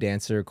other. She's a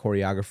dancer,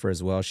 choreographer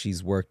as well.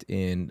 She's worked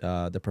in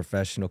the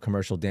professional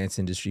commercial dance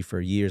industry for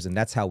years, and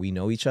that's how we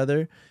know each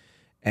other.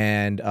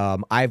 And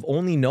I've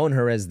only known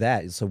her as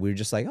that. So we're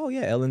just like, oh,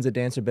 yeah, Ellen's a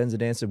dancer, Ben's a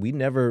dancer. We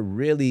never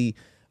really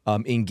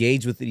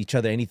engaged with each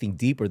other anything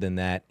deeper than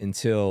that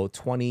until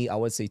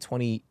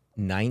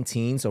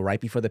 2019. So right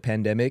before the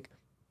pandemic,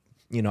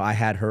 you know, I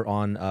had her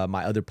on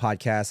my other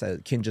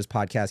podcast, Kinja's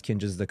podcast.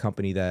 Kinja's the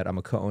company that I'm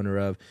a co-owner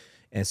of.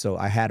 And so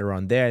I had her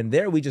on there. And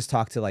there we just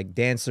talked to like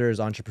dancers,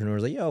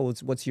 entrepreneurs, like, yo,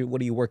 what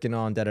are you working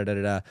on?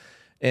 Da-da-da-da-da.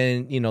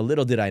 And, you know,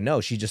 little did I know,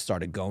 she just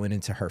started going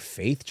into her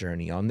faith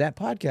journey on that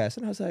podcast.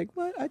 And I was like,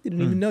 what? I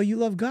didn't even know you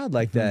love God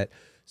like that.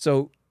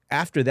 So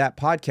after that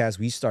podcast,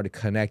 we started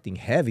connecting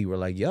heavy. We're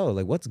like, yo,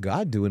 like, what's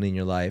God doing in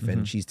your life?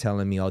 And she's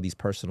telling me all these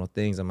personal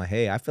things. I'm like,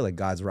 hey, I feel like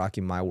God's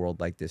rocking my world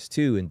like this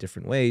too in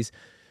different ways.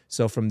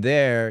 So from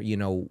there, you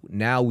know,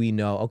 now we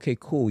know, okay,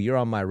 cool. You're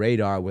on my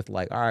radar with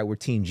like, all right, we're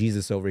Team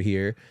Jesus over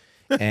here.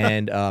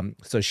 And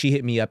so she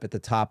hit me up at the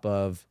top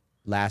of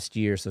last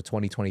year, so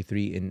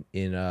 2023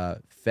 in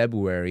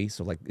February,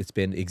 so like it's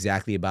been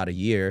exactly about a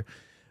year,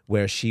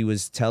 where she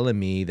was telling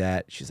me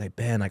that she's like,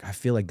 Ben, like I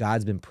feel like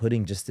God's been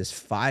putting just this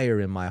fire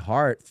in my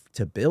heart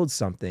to build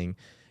something.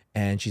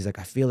 And she's like,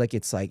 I feel like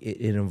it's like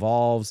it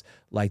involves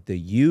like the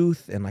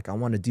youth, and like I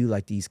want to do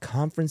like these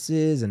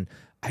conferences, and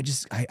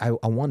I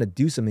want to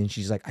do something. And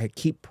she's like, I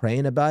keep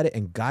praying about it,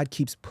 and God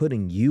keeps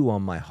putting you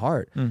on my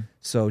heart.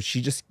 So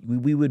she just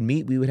we would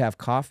meet, we would have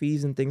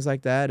coffees and things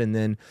like that, and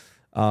then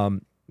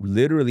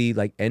literally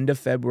like end of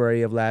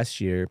February of last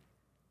year,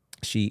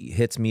 she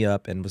hits me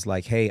up and was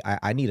like, hey,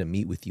 I need to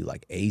meet with you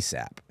like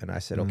ASAP. And I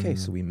said, okay.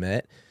 So we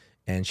met,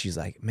 and she's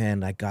like, man,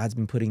 like God's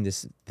been putting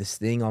this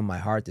thing on my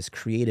heart, this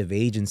creative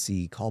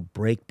agency called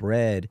Break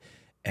Bread.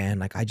 And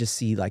like, I just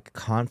see like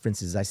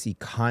conferences, I see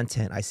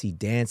content, I see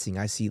dancing,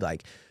 I see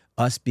like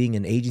us being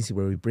an agency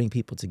where we bring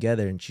people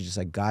together. And she's just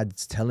like,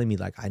 God's telling me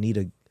like, I need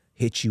to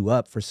hit you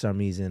up for some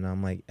reason.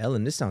 I'm like,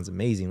 Ellen, this sounds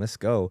amazing. Let's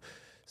go.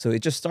 So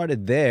it just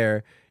started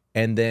there.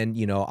 And then,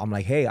 you know, I'm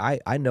like, hey,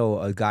 I know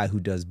a guy who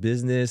does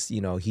business.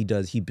 You know, he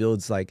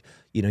builds like,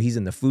 you know, he's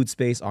in the food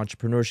space,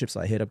 entrepreneurship.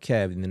 So I hit up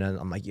Kev, and then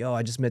I'm like, yo,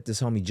 I just met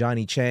this homie,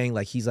 Johnny Chang.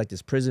 Like, he's like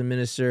this prison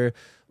minister.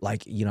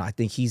 Like, you know, I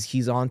think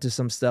he's on to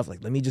some stuff. Like,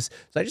 so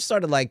I just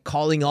started like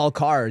calling all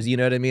cars, you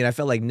know what I mean? I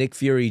felt like Nick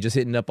Fury just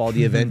hitting up all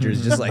the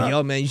Avengers, just like,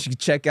 yo, man, you should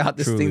check out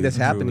this thing that's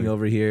happening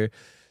over here.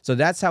 So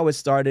that's how it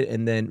started.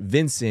 And then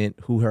Vincent,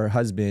 who her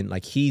husband,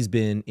 like he's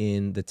been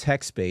in the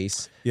tech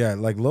space. Yeah,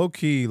 like low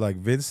key, like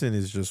Vincent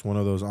is just one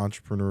of those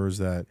entrepreneurs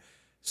that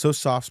so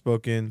soft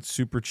spoken,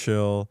 super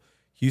chill.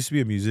 He used to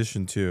be a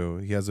musician too.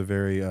 He has a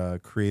very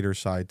creator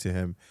side to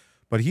him,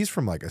 but he's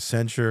from like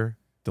Accenture,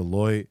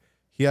 Deloitte.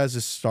 He has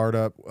this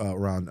startup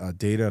around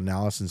data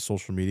analysis and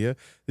social media.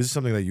 This is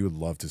something that you would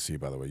love to see,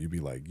 by the way. You'd be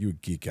like, you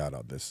would geek out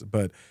on this.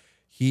 But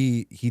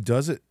he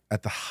does it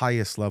at the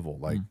highest level,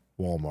 like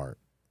Walmart,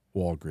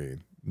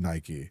 Walgreens,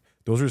 Nike.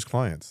 Those are his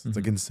clients. It's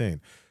like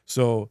insane.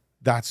 So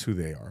that's who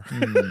they are.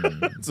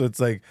 So it's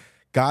like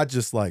God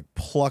just like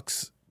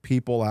plucks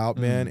people out,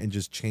 man, and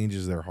just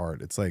changes their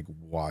heart. It's like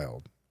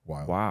wild.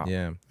 Wow.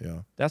 Yeah.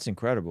 That's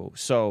incredible.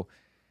 So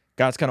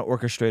God's kind of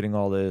orchestrating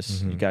all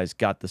this. You guys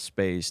got the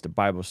space, the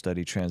Bible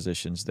study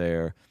transitions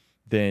there,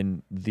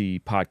 then the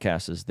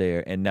podcast is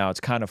there, and now it's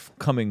kind of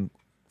coming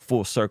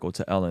full circle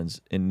to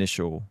Ellen's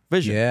initial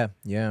vision.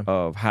 Yeah.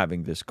 Of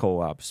having this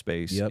co-op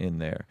space in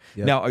there.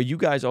 Yep. Now, are you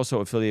guys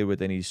also affiliated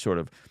with any sort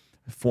of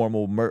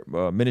formal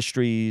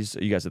ministries?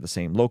 Are you guys at the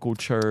same local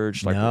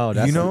church? Like, No,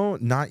 that's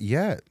not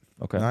yet.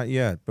 Okay. Not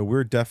yet, but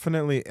we're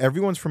definitely,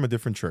 everyone's from a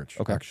different church,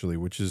 Okay. actually,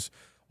 which is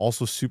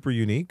also super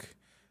unique.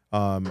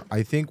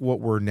 I think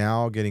what we're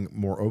now getting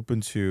more open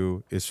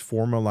to is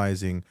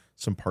formalizing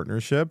some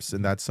partnerships,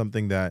 and that's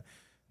something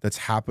that's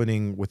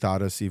happening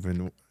without us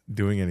even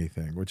doing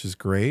anything, which is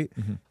great.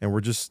 And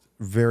we're just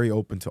very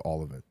open to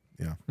all of it.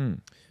 Yeah.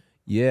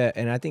 Yeah,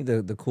 and I think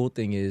the cool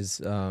thing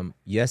is,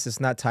 yes, it's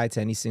not tied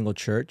to any single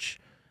church,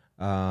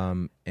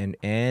 and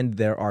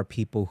there are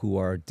people who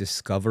are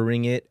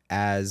discovering it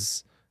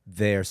as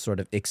they're sort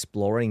of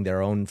exploring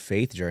their own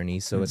faith journey.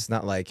 So it's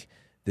not like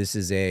this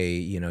is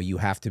you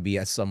have to be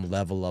at some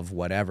level of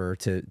whatever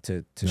to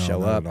show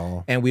not up. at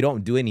all. And we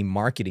don't do any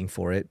marketing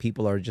for it.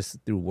 People are just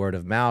through word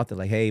of mouth. They're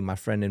like, hey, my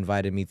friend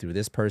invited me through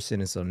this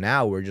person. And so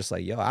now we're just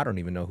like, yo, I don't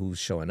even know who's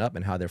showing up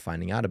and how they're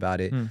finding out about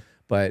it.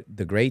 But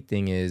the great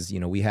thing is,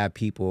 we have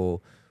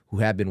people who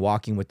have been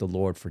walking with the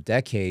Lord for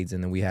decades.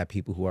 And then we have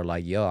people who are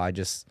like, yo,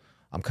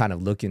 I'm kind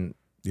of looking,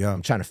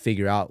 I'm trying to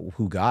figure out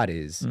who God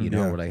is.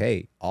 We're like,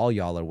 hey, all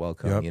y'all are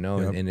welcome,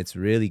 and it's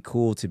really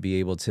cool to be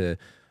able to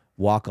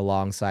walk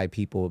alongside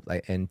people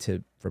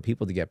and for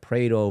people to get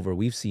prayed over.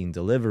 We've seen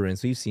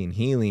deliverance, we've seen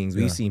healings,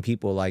 we've seen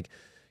people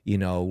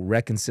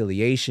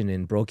reconciliation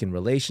and broken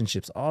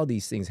relationships, all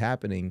these things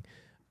happening.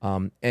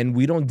 And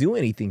we don't do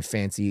anything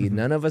fancy.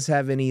 None of us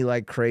have any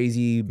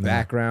crazy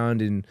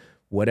background in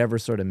whatever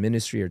sort of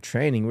ministry or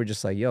training. We're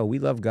just like, yo, we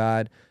love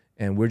God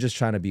and we're just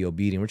trying to be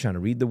obedient. We're trying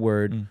to read the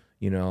word. And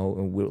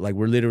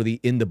we're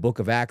literally in the book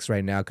of Acts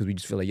right now because we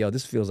just feel like, yo,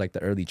 this feels like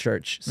the early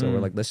church. So we're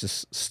like, let's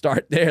just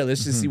start there.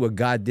 Let's just see what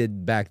God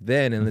did back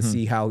then, and let's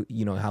see how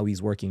how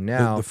He's working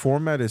now. The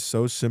format is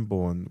so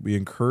simple, and we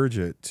encourage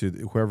it to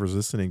whoever's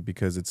listening,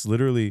 because it's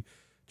literally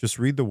just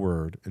read the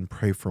word and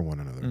pray for one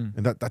another.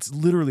 And that's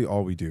literally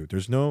all we do.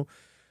 There's no,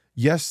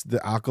 yes, the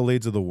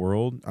accolades of the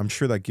world, I'm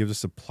sure that gives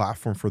us a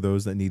platform for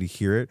those that need to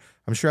hear it.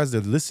 I'm sure as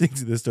they're listening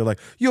to this, they're like,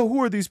 yo,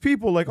 who are these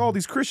people? Like all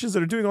these Christians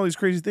that are doing all these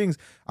crazy things.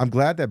 I'm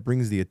glad that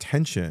brings the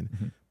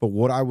attention. But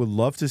what I would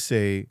love to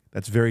say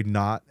that's very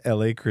not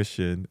LA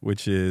Christian,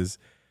 which is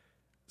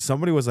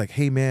somebody was like,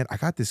 hey man, I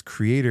got this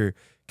creator.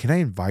 Can I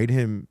invite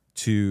him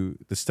to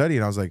the study?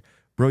 And I was like,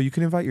 bro, you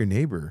can invite your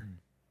neighbor.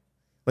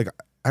 Like,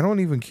 I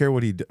don't even care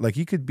what he did. Like,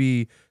 he could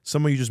be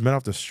someone you just met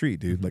off the street,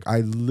 dude. Like,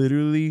 I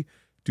literally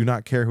do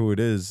not care who it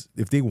is.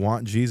 If they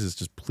want Jesus,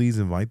 just please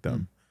invite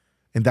them.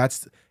 And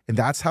that's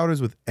how it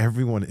is with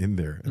everyone in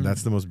there. And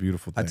that's the most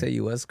beautiful thing. I'll tell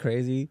you what's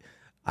crazy.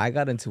 I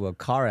got into a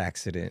car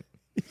accident.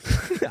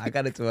 With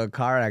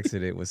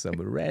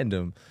someone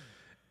random.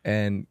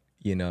 And,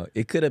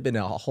 it could have been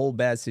a whole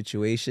bad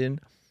situation,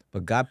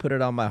 but God put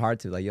it on my heart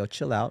to like, yo,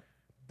 chill out.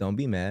 Don't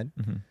be mad.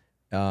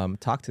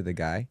 Talk to the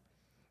guy.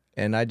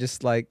 And I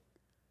just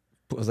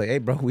was like, hey,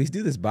 bro, we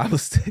do this Bible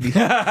study.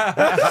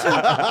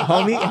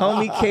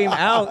 homie came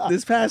out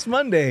this past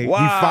Monday. Wow.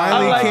 He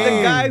finally came.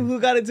 The guy who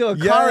got into a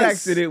car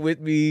accident with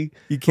me.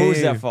 He came.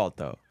 Who's at fault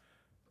though?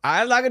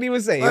 I'm not gonna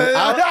even say it.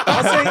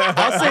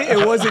 I'll say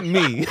it wasn't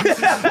me.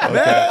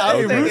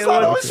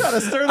 I was trying to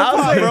stir the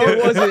pot, bro.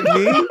 It wasn't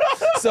me.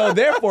 So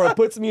therefore, it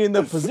puts me in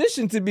the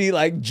position to be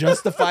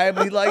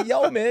justifiably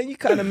yo, man, you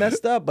kind of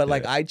messed up. But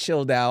I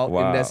chilled out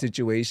in that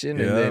situation,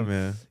 and then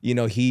man.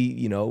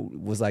 He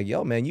was like,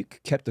 yo, man, you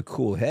kept a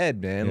cool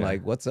head, man.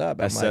 Like, what's up?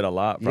 I said a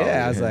lot. Probably.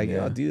 Yeah, I was like,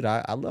 yo, dude,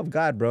 I love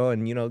God, bro,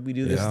 and we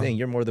do this thing.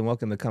 You're more than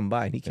welcome to come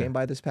by. And he came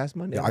by this past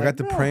Monday. I got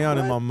to pray on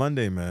him on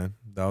Monday, man.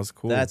 That was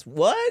cool. That's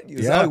what? We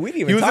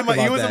didn't even he was talk in my,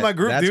 about he was that. in my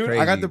group, That's dude. crazy.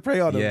 I got to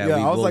pray on him. Yeah,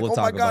 I was like, we'll oh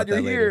my talk God, about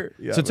you're that here.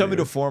 later. So tell me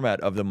the format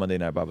of the Monday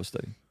Night Bible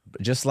Study.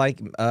 Just like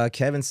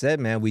Kevin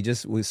said, man,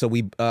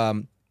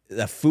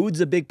 the food's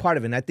a big part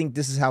of it. And I think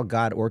this is how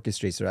God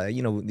orchestrates it. Right?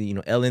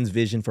 Ellen's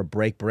vision for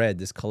Break Bread,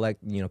 this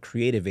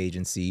creative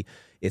agency,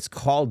 it's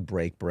called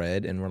Break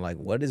Bread. And we're like,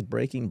 what is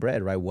breaking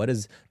bread, right? What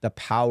is the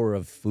power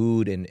of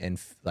food and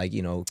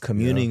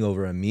communing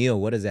over a meal?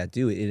 What does that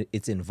do?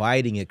 It's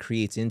inviting, it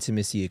creates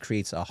intimacy, it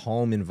creates a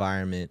home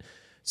environment.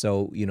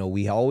 So,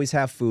 we always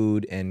have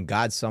food, and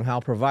God somehow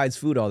provides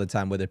food all the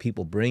time, whether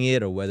people bring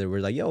it or whether we're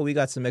like, yo, we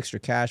got some extra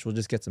cash, we'll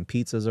just get some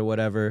pizzas or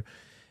whatever.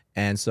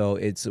 And so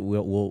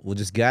we'll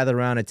just gather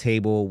around a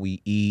table,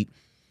 we eat,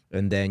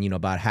 and then,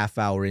 about half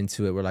hour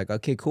into it, we're like,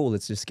 okay, cool,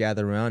 let's just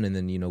gather around. And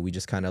then, we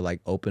just kind of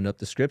open up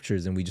the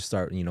scriptures and we just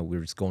start,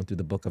 we're just going through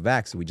the book of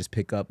Acts. So we just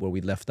pick up where we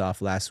left off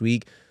last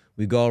week.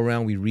 We go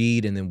around, we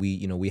read, and then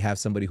we have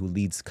somebody who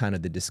leads kind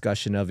of the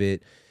discussion of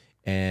it.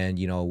 And,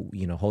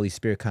 Holy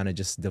Spirit kind of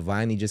just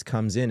divinely just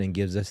comes in and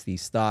gives us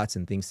these thoughts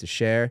and things to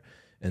share.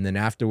 And then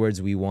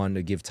afterwards, we want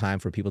to give time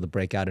for people to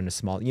break out in a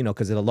small,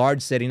 because in a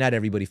large setting, not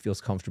everybody feels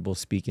comfortable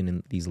speaking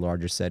in these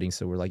larger settings.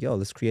 So we're like, yo,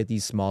 let's create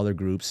these smaller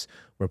groups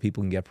where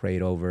people can get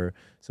prayed over.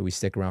 So we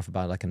stick around for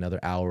about another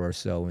hour or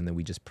so, and then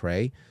we just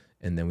pray.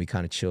 and then we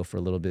kind of chill for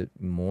a little bit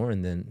more,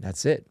 and then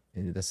that's it.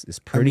 And it's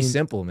pretty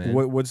simple, man.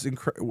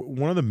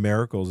 One of the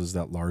miracles is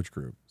that large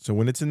group. So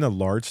when it's in a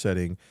large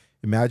setting,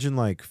 imagine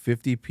like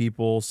 50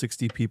 people,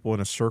 60 people in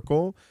a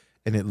circle,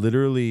 and it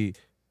literally,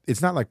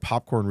 it's not like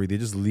popcorn read. They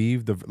just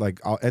leave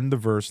I'll end the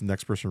verse, the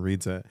next person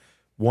reads it.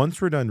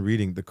 Once we're done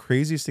reading, the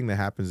craziest thing that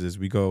happens is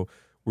we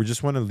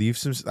just want to leave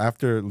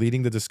after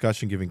leading the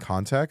discussion, giving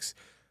context,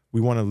 we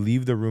want to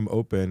leave the room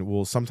open.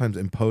 We'll sometimes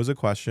impose a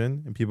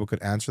question and people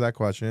could answer that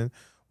question,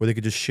 or they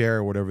could just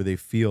share whatever they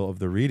feel of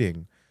the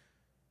reading.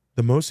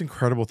 The most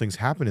incredible things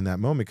happen in that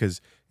moment because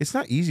it's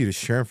not easy to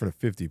share in front of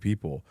 50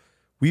 people.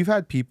 We've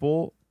had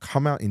people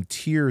come out in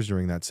tears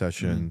during that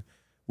session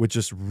with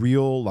just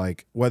real,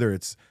 like, whether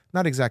it's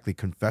not exactly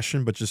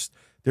confession, but just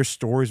their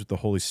stories with the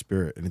Holy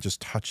Spirit, and it just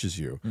touches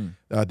you.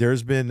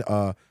 There's been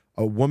a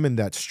woman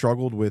that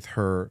struggled with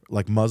her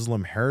like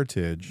Muslim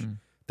heritage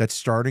that's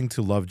starting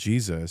to love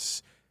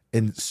Jesus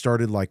and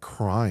started like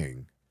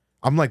crying.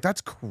 I'm like,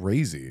 that's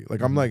crazy.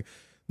 Like, I'm like,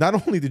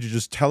 not only did you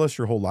just tell us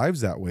your whole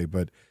lives that way,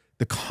 but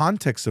the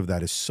context of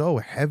that is so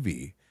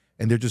heavy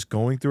and they're just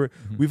going through it.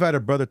 We've had a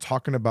brother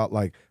talking about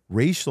like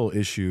racial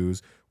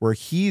issues where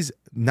he's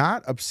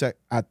not upset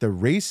at the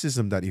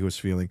racism that he was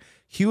feeling.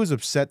 He was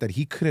upset that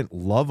he couldn't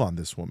love on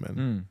this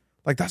woman.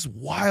 Like, that's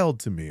wild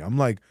to me. I'm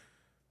like,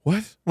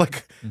 what?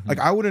 Like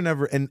I would have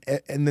never, and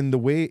then the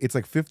way it's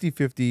like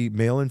 50-50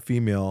 male and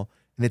female,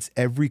 and it's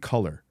every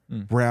color,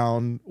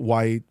 brown,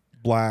 white,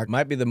 black.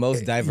 Might be the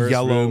most diverse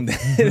yellow room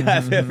that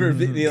I've ever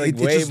been. Like, it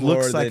way just more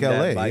looks like than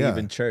LA, that by yeah.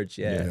 even church.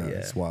 Yeah.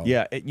 It's wild.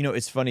 Yeah, you know,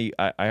 it's funny.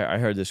 I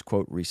heard this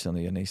quote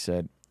recently, and they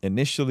said,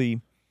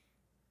 initially,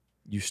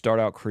 you start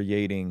out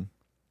creating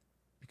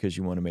because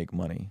you want to make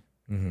money.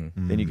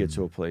 Then you get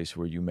to a place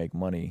where you make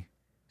money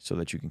so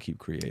that you can keep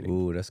creating.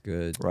 Ooh, that's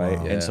good. Right?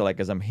 Wow. And so, like,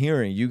 as I'm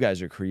hearing, you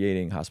guys are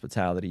creating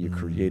hospitality, you're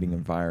creating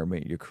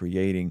environment, you're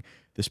creating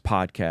this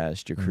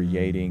podcast, you're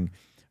creating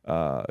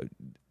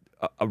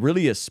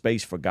really a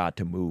space for God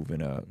to move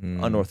in a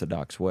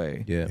unorthodox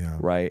way. Yeah.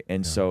 Right.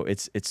 And so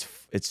it's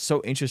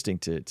so interesting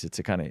to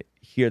kind of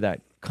hear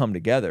that come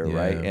together.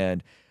 Right.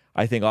 And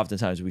I think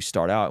oftentimes we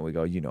start out and we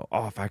go, you know,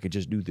 oh, if I could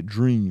just do the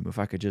dream, if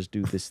I could just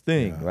do this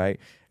thing. Right.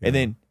 And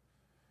then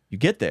you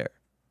get there.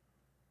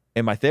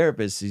 And my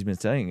therapist, he's been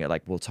saying it,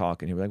 like, we'll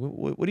talk and he'll be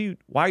like,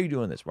 why are you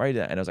doing this? Why are you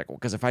doing that? And I was like, well,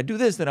 because if I do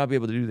this, then I'll be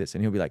able to do this.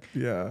 And he'll be like,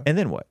 and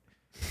then what?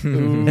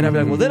 And I'll be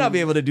like, well, then I'll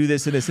be able to do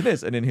this and this and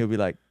this. And then he'll be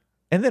like,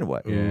 and then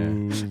what?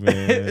 And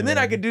then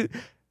I could do,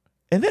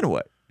 and then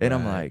what? And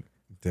I'm like,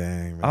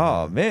 dang, man.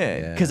 Oh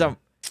man, because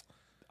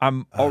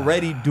I'm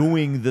already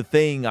doing the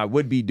thing I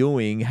would be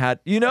doing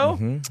so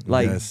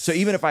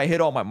even if I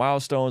hit all my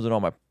milestones and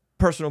all my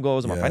personal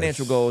goals and my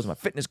financial goals and my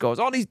fitness goals,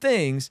 all these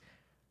things,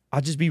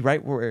 I'll just be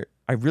right where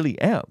I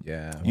really am.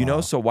 You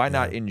know, so why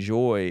not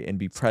enjoy and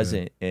be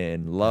present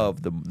and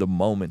love the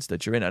moments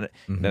that you're in? And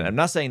I'm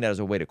not saying that as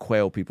a way to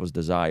quail people's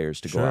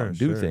desires to go out and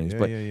do things,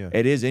 but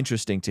it is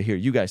interesting to hear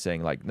you guys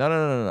saying like,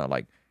 no,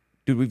 like,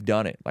 dude, we've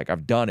done it. Like,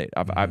 I've done it.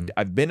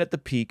 I've been at the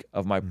peak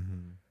of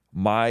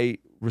my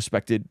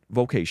respected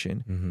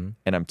vocation,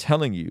 and I'm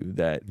telling you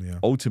that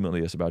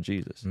ultimately it's about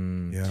Jesus.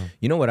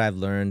 You know what I've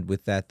learned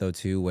with that though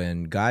too,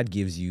 when God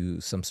gives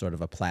you some sort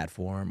of a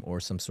platform or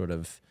some sort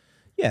of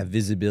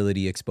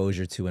visibility,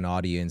 exposure to an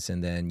audience,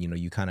 and then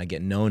you kind of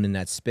get known in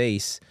that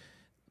space,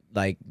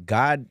 like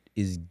God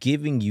is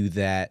giving you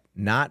that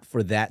not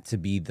for that to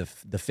be the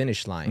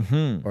finish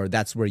line or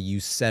that's where you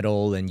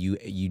settle and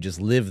you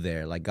just live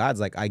there. Like, God's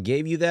like, I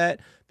gave you that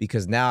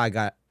because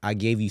now I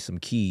gave you some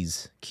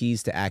keys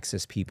to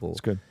access people.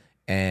 That's good.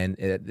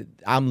 And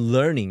I'm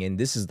learning, and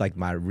this is like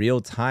my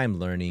real time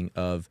learning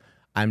of,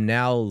 I'm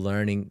now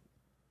learning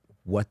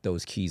what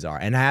those keys are,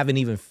 and I haven't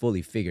even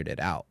fully figured it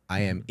out.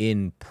 I am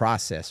in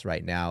process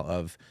right now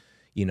of,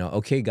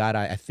 okay, God,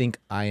 I think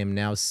I am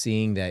now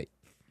seeing that,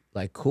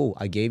 like, cool,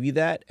 I gave you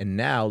that, and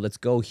now let's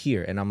go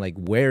here. And I'm like,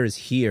 where is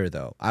here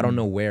though? I don't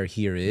know where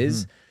here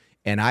is.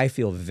 And I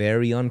feel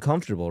very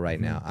uncomfortable right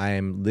now. I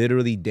am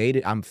literally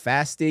I'm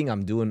fasting.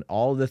 I'm doing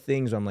all the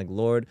things where I'm like,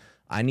 Lord,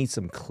 I need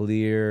some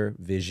clear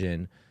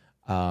vision.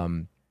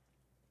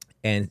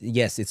 And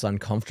yes, it's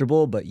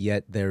uncomfortable, but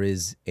yet there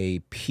is a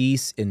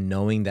peace in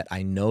knowing that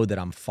I know that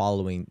I'm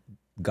following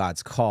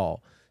God's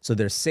call. So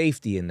there's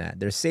safety in that.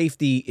 There's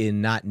safety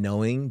in not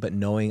knowing, but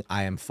knowing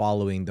I am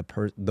following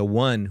the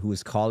one who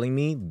is calling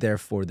me.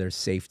 Therefore, there's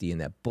safety in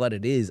that. But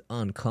it is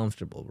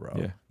uncomfortable, bro.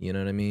 Yeah. You know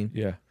what I mean?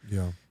 Yeah,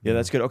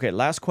 that's good. Okay,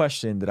 last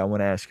question that I want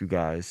to ask you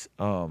guys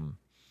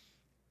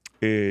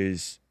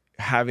is,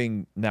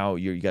 having now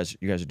you guys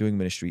are doing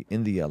ministry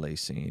in the LA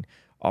scene.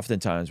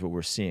 Oftentimes what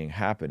we're seeing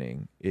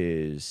happening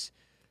is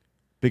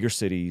bigger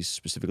cities,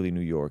 specifically New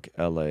York,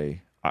 LA,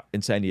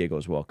 in San Diego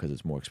as well, because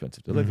it's more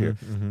expensive to live here,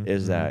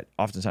 is that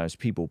oftentimes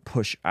people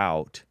push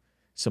out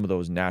some of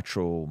those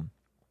natural,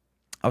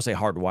 I would say,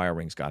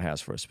 hardwirings God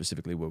has for us,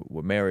 specifically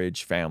with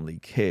marriage, family,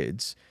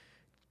 kids,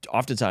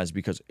 oftentimes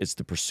because it's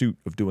the pursuit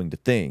of doing the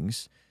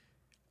things,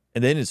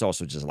 And then it's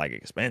also just like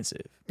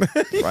expensive,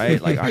 right?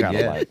 Like I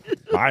gotta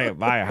like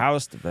buy a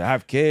house to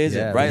have kids,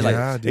 right?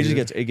 Like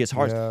it gets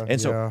hard.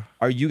 And so,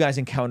 are you guys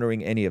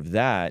encountering any of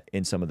that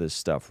in some of this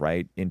stuff,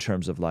 right? In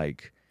terms of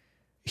like,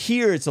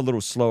 here it's a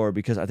little slower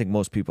because I think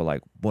most people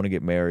like want to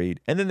get married,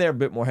 and then they're a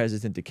bit more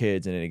hesitant to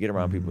kids, and then they get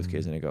around people with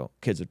kids, and they go,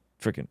 "Kids are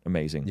freaking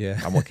amazing. Yeah,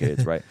 I want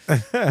kids," right?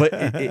 But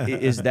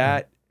is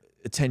that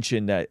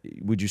tension that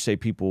would you say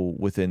people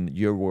within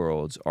your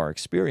worlds are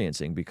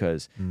experiencing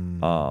because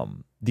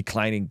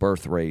declining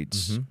birth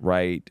rates,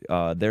 right?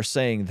 They're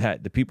saying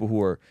that the people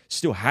who are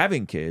still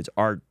having kids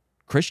are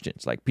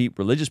Christians, like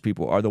religious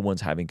people are the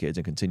ones having kids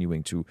and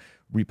continuing to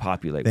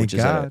repopulate, which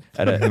is at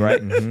a right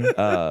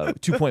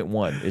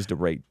 2.1 is the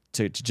rate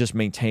to just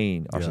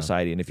maintain our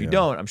society. And if you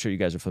don't, I'm sure you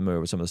guys are familiar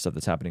with some of the stuff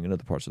that's happening in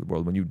other parts of the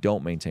world. When you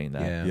don't maintain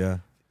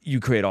that, you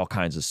create all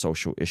kinds of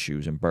social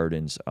issues and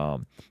burdens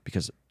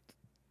because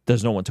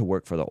there's no one to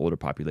work for the older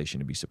population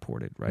to be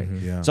supported, right?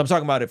 So I'm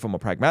talking about it from a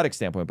pragmatic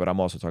standpoint, but I'm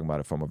also talking about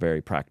it from a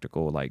very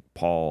practical, like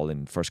Paul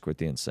in 1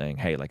 Corinthians saying,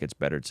 hey, like it's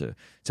better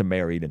to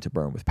marry than to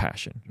burn with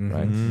passion,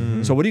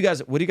 right? So what do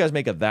you guys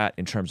make of that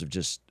in terms of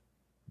just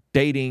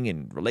dating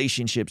and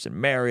relationships and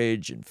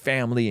marriage and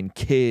family and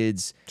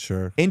kids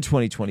in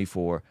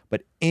 2024,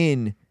 but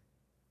in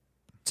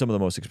some of the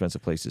most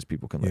expensive places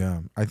people can live? Yeah,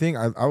 I think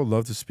I would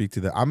love to speak to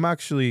that. I'm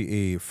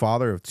actually a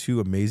father of 2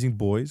 amazing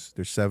boys.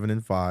 They're 7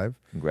 and 5.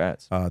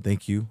 Congrats.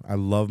 Thank you. I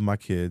love my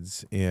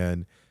kids,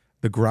 and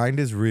the grind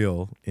is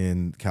real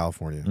in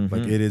California.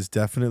 Like it is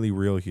definitely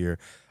real here.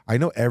 I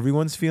know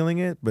everyone's feeling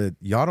it, but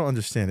y'all don't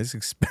understand. It's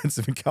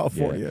expensive in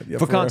California.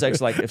 For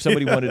context, like if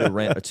somebody wanted to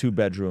rent a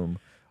 2-bedroom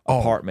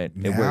apartment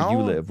and where you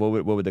live,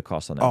 what would the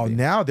cost on that be?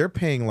 Now they're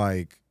paying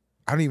like,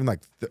 I don't even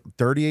like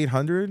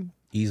 3,800.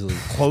 Easily.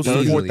 Close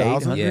to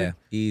 4,000? Yeah,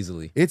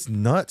 easily. It's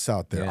nuts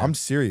out there. I'm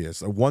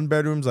serious. A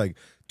 1-bedroom's like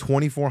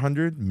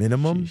 2,400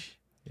 minimum. Sheesh.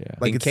 Yeah.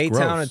 Like in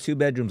K-Town, a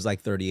 2-bedroom's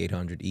like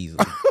 3,800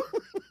 easily.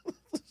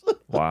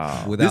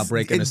 Wow. Without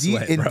breaking a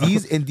sweat, bro.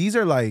 And these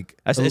are like...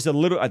 It's a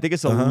little, I think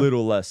it's a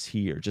little less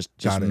here. Just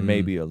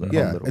maybe a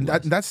little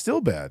less. That's still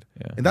bad.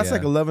 And that's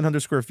like 1,100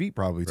 square feet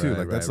probably too.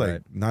 That's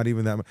not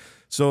even that much.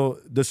 So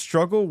the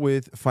struggle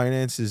with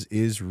finances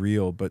is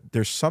real, but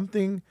there's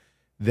something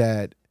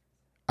that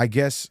I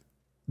guess...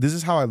 This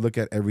is how I look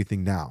at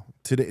everything now.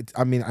 Today,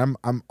 I mean,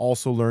 I'm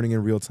also learning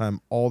in real time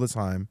all the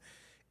time,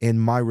 and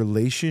my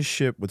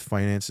relationship with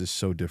finance is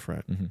so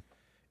different.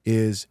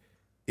 Is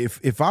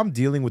if I'm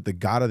dealing with the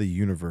God of the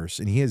universe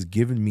and He has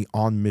given me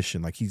on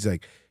mission, like He's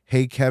like,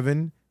 "Hey,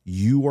 Kevin,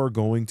 you are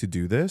going to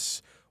do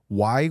this."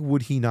 Why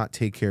would He not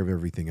take care of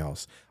everything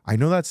else? I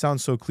know that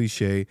sounds so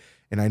cliche,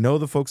 and I know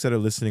the folks that are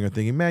listening are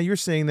thinking, "Man, you're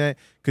saying that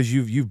because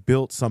you've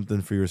built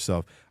something for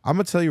yourself." I'm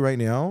gonna tell you right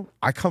now,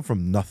 I come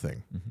from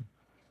nothing.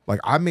 Like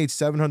I made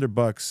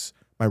 $700,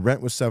 my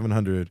rent was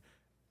 $700,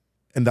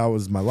 and that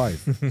was my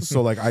life.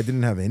 So like I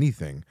didn't have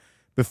anything.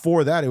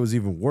 Before that, it was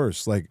even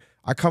worse. Like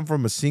I come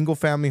from a single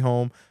family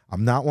home.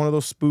 I'm not one of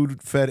those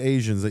spoon-fed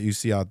Asians that you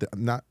see out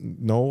there.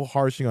 No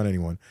harshing on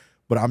anyone,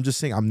 but I'm just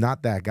saying I'm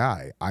not that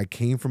guy. I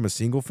came from a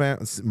single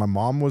family. My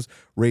mom was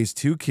raised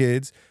 2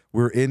 kids.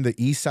 We were in the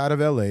east side of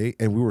LA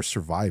and we were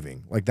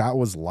surviving. Like that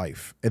was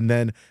life. And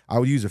then I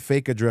would use a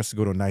fake address to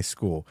go to a nice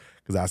school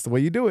because that's the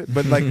way you do it.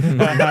 But like, and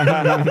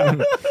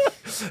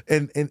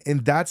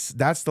that's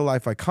the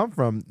life I come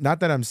from.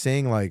 Not that I'm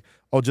saying like,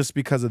 oh, just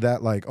because of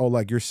that, like, oh,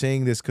 like you're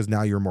saying this because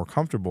now you're more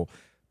comfortable.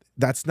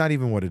 That's not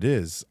even what it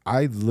is.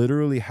 I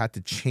literally had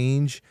to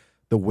change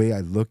the way I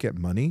look at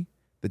money,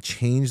 to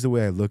change the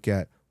way I look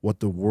at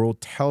what the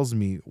world tells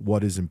me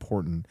what is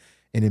important.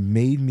 And it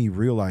made me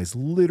realize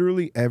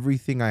literally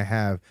everything I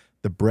have,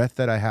 the breath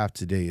that I have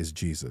today is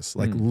Jesus.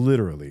 Like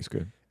literally. That's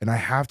good. And I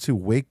have to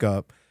wake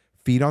up,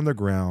 feet on the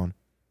ground.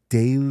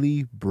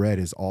 Daily bread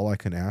is all I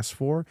can ask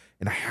for.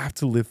 And I have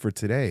to live for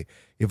today.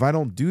 If I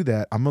don't do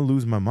that, I'm going to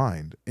lose my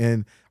mind.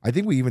 And I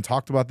think we even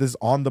talked about this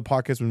on the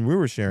podcast when we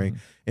were sharing.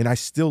 And I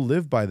still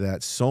live by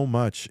that so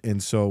much.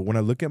 And so when I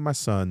look at my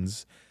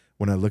sons,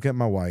 when I look at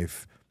my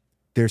wife,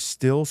 there's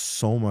still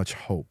so much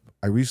hope.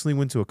 I recently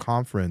went to a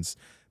conference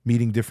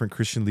meeting different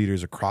Christian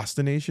leaders across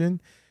the nation.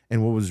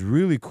 And what was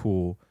really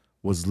cool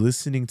was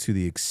listening to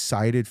the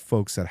excited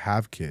folks that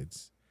have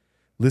kids,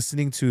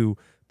 listening to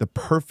the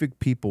perfect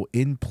people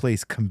in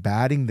place,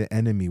 combating the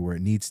enemy where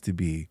it needs to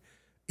be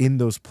in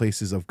those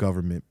places of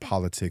government,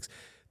 politics.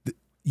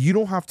 You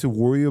don't have to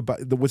worry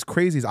about, what's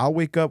crazy is I'll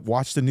wake up,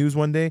 watch the news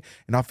one day,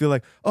 and I'll feel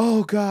like,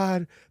 oh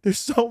God, there's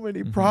so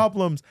many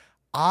problems.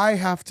 I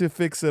have to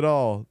fix it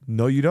all.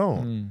 No, you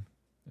don't.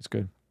 That's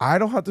good. I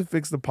don't have to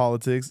fix the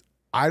politics.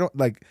 I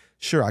don't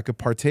sure, I could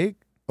partake,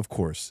 of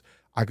course.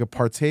 I could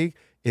partake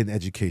in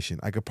education.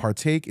 I could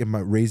partake in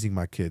raising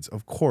my kids,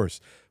 of course.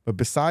 But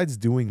besides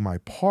doing my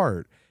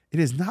part,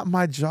 it is not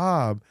my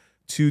job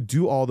to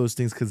do all those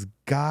things because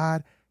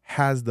God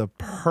has the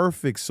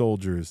perfect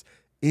soldiers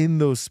in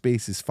those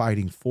spaces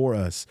fighting for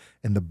us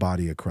in the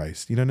body of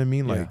Christ. You know what I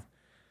mean? Like,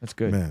 that's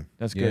good. Man.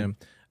 That's good.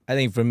 I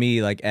think for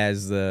me, like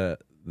as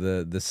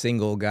the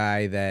single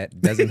guy that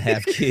doesn't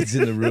have kids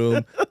in the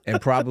room,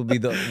 and probably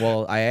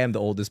I am the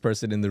oldest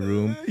person in the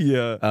room.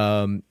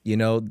 Yeah. You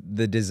know,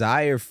 the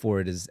desire for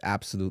it is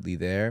absolutely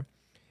there.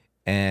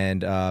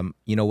 And,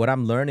 you know, what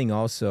I'm learning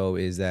also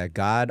is that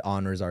God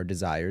honors our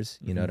desires,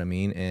 you know what I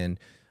mean?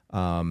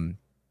 And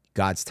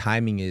God's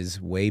timing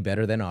is way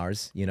better than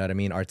ours, you know what I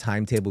mean? Our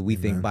timetable, we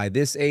think by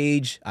this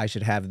age, I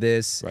should have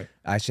this,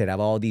 I should have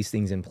all these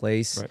things in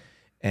place.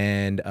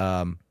 And,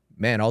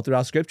 man, all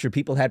throughout scripture,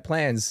 people had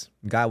plans.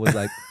 God was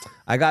like,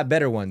 I got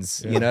better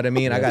ones, you know what I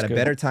mean? I got a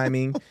better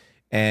timing.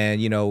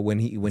 And, you know, when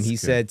he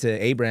said to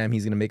Abraham,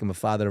 he's going to make him a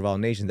father of all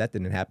nations, that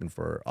didn't happen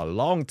for a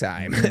long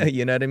time.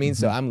 You know what I mean?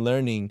 So I'm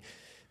learning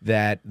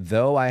that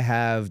though I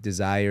have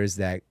desires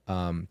that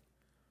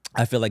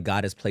I feel like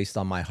God has placed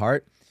on my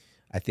heart,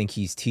 I think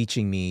he's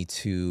teaching me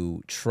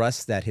to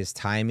trust that his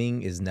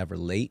timing is never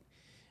late.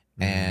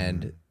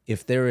 And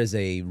if there is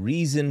a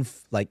reason,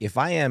 like if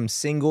I am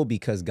single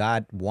because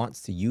God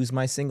wants to use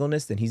my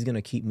singleness, then he's going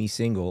to keep me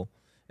single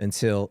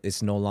until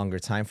it's no longer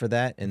time for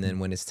that. And then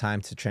when it's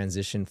time to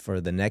transition for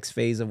the next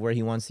phase of where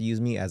he wants to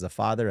use me as a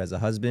father, as a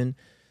husband,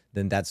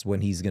 then that's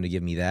when he's going to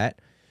give me that.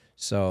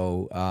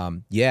 So,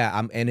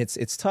 yeah, and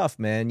it's tough,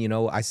 man. You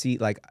know, I see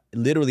like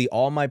literally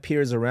all my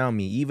peers around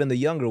me, even the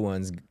younger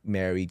ones,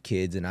 married,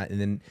 kids, and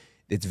then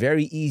it's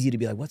very easy to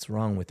be like, what's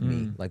wrong with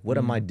me? Like, what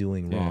am I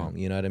doing wrong?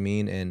 You know what I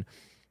mean? And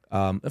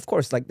of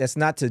course, like that's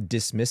not to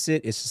dismiss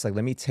it. It's just like,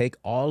 let me take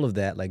all of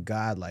that, like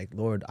God, like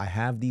Lord, I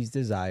have these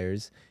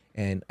desires.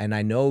 And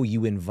I know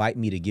you invite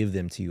me to give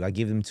them to you. I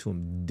give them to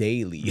him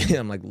daily.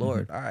 I'm like,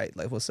 Lord, all right,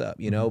 like, what's up?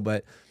 You know,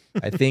 but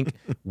I think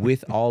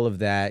with all of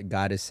that,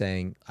 God is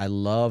saying, I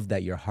love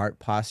that your heart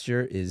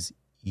posture is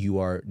you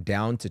are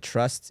down to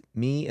trust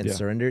me and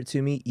surrender it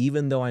to me,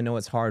 even though I know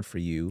it's hard for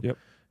you.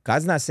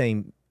 God's not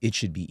saying it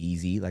should be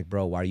easy. Like,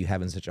 bro, why are you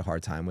having such a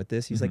hard time with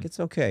this? He's like,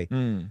 it's okay.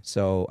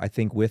 So I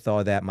think with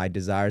all that, my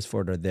desires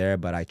for it are there,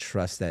 but I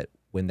trust that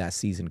when that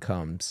season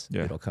comes,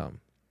 it'll come.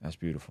 That's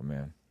beautiful,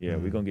 man. Yeah,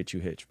 we're going to get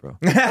you hitched, bro.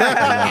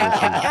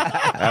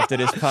 After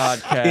this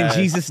podcast. In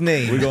Jesus'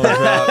 name. We're going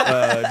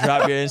to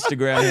drop your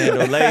Instagram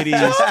handle. Ladies,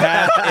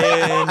 tap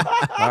in.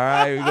 All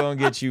right, we're going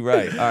to get you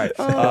right. All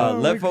right.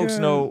 Let folks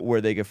know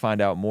where they can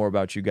find out more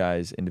about you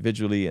guys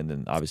individually and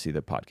then obviously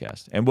the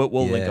podcast. And we'll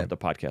link up the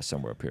podcast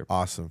somewhere up here.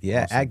 Awesome.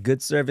 Yeah, awesome. at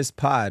Good Service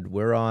Pod.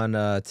 We're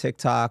on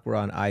TikTok. We're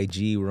on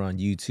IG. We're on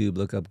YouTube.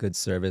 Look up Good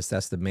Service.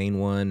 That's the main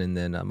one. And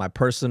then my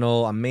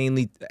personal, I'm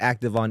mainly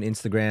active on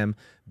Instagram,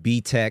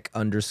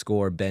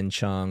 btech_Ben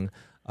Chung.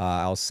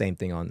 Same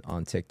thing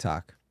on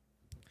TikTok.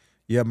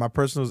 Yeah, my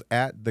personal's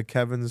at the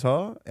Kevin's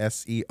Huh,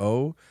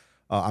 SEO.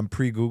 I'm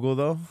pre-Google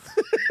though.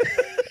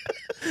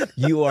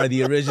 You are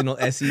the original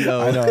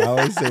SEO. I know. I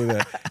always say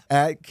that.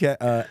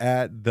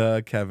 At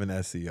the Kevin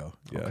SEO.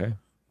 Yeah. Okay.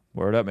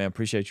 Word up, man.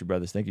 Appreciate you,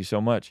 brothers. Thank you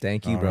so much.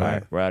 Thank you, bro. All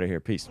right, we're out of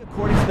here. Peace.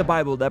 According to the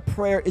Bible, that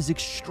prayer is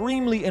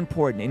extremely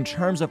important in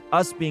terms of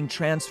us being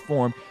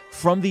transformed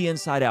from the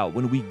inside out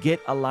when we get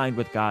aligned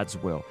with God's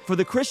will. For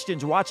the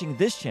Christians watching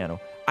this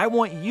channel, I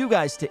want you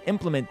guys to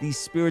implement these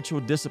spiritual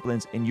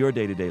disciplines in your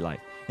day-to-day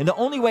life. And the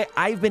only way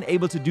I've been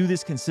able to do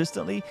this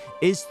consistently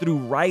is through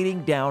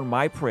writing down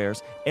my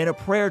prayers in a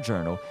prayer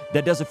journal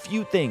that does a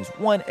few things.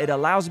 One, it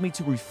allows me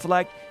to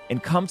reflect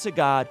and come to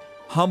God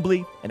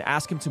humbly and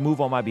ask him to move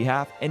on my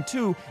behalf. And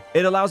two,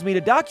 it allows me to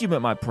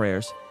document my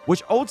prayers,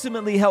 which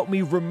ultimately help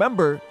me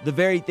remember the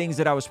very things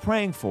that I was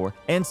praying for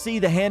and see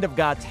the hand of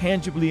God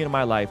tangibly in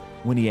my life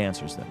when he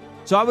answers them.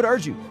 So I would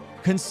urge you,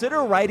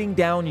 consider writing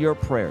down your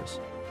prayers.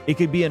 It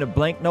could be in a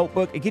blank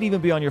notebook. It could even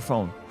be on your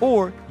phone.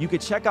 Or you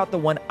could check out the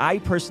one I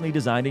personally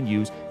designed and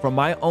used from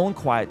my own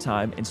quiet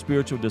time and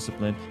spiritual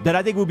discipline that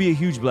I think will be a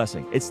huge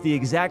blessing. It's the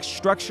exact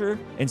structure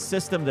and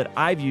system that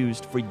I've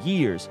used for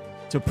years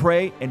to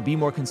pray and be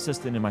more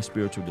consistent in my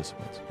spiritual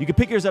disciplines. You can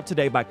pick yours up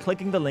today by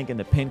clicking the link in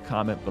the pinned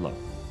comment below.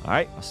 All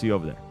right, I'll see you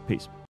over there. Peace.